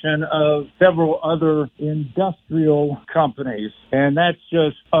combination of several other industrial companies. And that's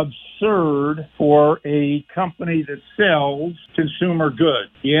just absurd for a company that sells consumer goods.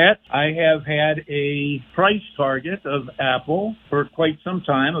 Yet, I have had a price target of Apple for quite some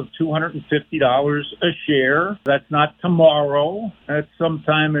time of $250 a share. That's not tomorrow. That's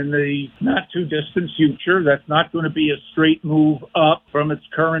sometime in the not too distant future. That's not going to be a straight move up from its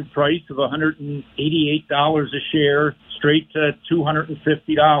current price of $188 a share straight to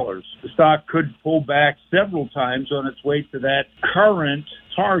 $250. The stock could pull back several times on its way to that current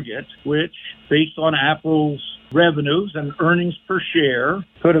target, which, based on Apple's revenues and earnings per share,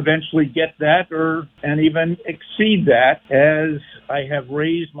 could eventually get that and even exceed that, as I have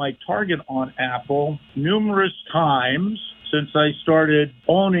raised my target on Apple numerous times since I started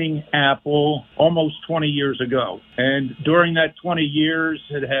owning Apple almost 20 years ago. And during that 20 years,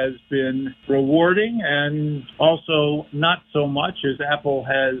 it has been rewarding and also not so much, as Apple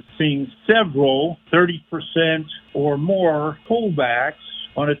has seen several 30% or more pullbacks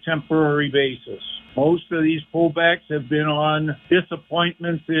on a temporary basis. Most of these pullbacks have been on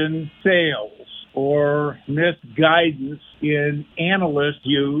disappointments in sales or misguidance in analyst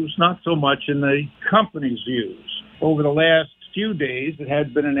views, not so much in the company's views. Over the last few days, it has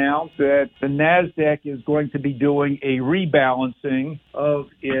been announced that the NASDAQ is going to be doing a rebalancing of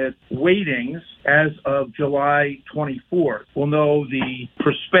its weightings as of July 24th. We'll know the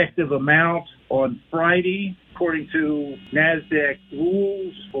prospective amount on Friday, according to NASDAQ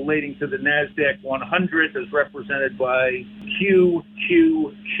rules relating to the NASDAQ 100 as represented by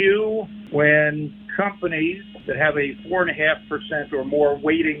QQQ, when companies that have a 4.5% or more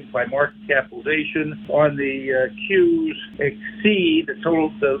weighting by market capitalization on the Qs exceed the total,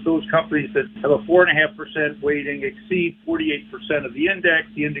 those companies that have a 4.5% weighting exceed 48% of the index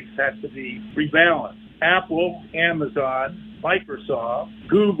has to be rebalanced. Apple, Amazon, Microsoft,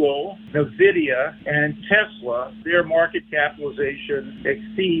 Google, NVIDIA, and Tesla, their market capitalization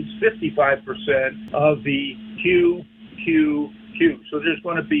exceeds 55% of the QQQ. So there's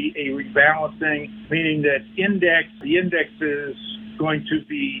going to be a rebalancing, meaning that the index is going to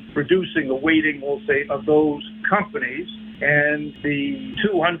be reducing the weighting, we'll say, of those companies. And the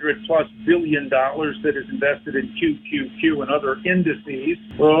 $200+ billion that is invested in QQQ and other indices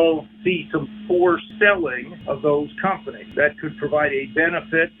will see some forced selling of those companies. That could provide a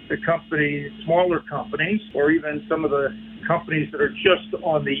benefit to smaller companies, or even some of the companies that are just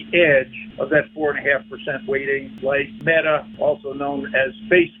on the edge of that 4.5% weighting, like Meta, also known as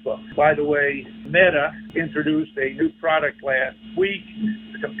Facebook. By the way, Meta introduced a new product last week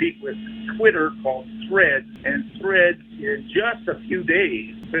to compete with Twitter called Threads, and Threads in just a few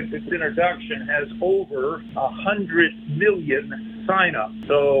days since its introduction has over 100 million signups.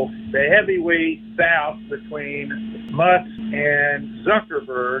 So the heavyweight bout between Musk and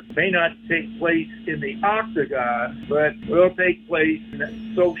Zuckerberg may not take place in the octagon, but will take place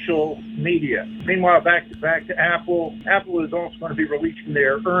in social media. Meanwhile, back to Apple. Apple is also going to be releasing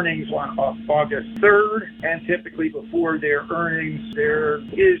their earnings on August 3rd, and typically before their earnings, there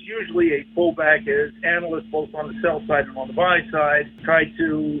is usually a pullback as analysts, both on the sell side and on the buy side, try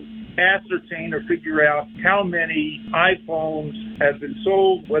to ascertain or figure out how many iPhones have been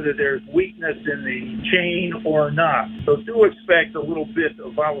sold, whether there's weakness in the chain or not. So do expect a little bit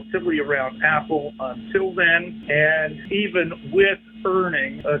of volatility around Apple until then. And even with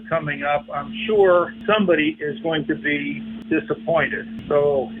earnings coming up, I'm sure somebody is going to be disappointed.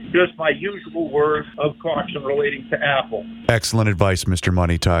 So just my usual words of caution relating to Apple. Excellent advice, Mr.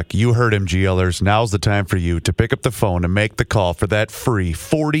 Money Talk. You heard him, GLers. Now's the time for you to pick up the phone and make the call for that free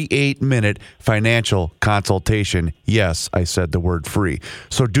 48-minute financial consultation. Yes, I said the word free.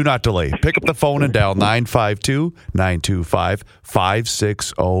 So do not delay. Pick up the phone and dial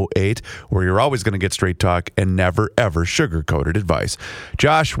 952-925-5608, where you're always going to get straight talk and never, ever sugar-coated advice.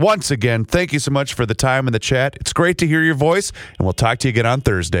 Josh, once again, thank you so much for the time and the chat. It's great to hear your voice, and we'll talk to you again on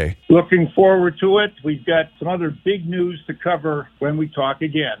Thursday. day. Looking forward to it. We've got some other big news to cover when we talk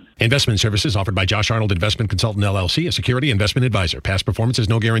again. Investment services offered by Josh Arnold Investment Consultant LLC, a security investment advisor. Past performance is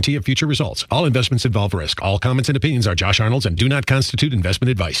no guarantee of future results. All investments involve risk. All comments and opinions are Josh Arnold's and do not constitute investment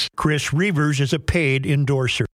advice. Chris Reavers is a paid endorser.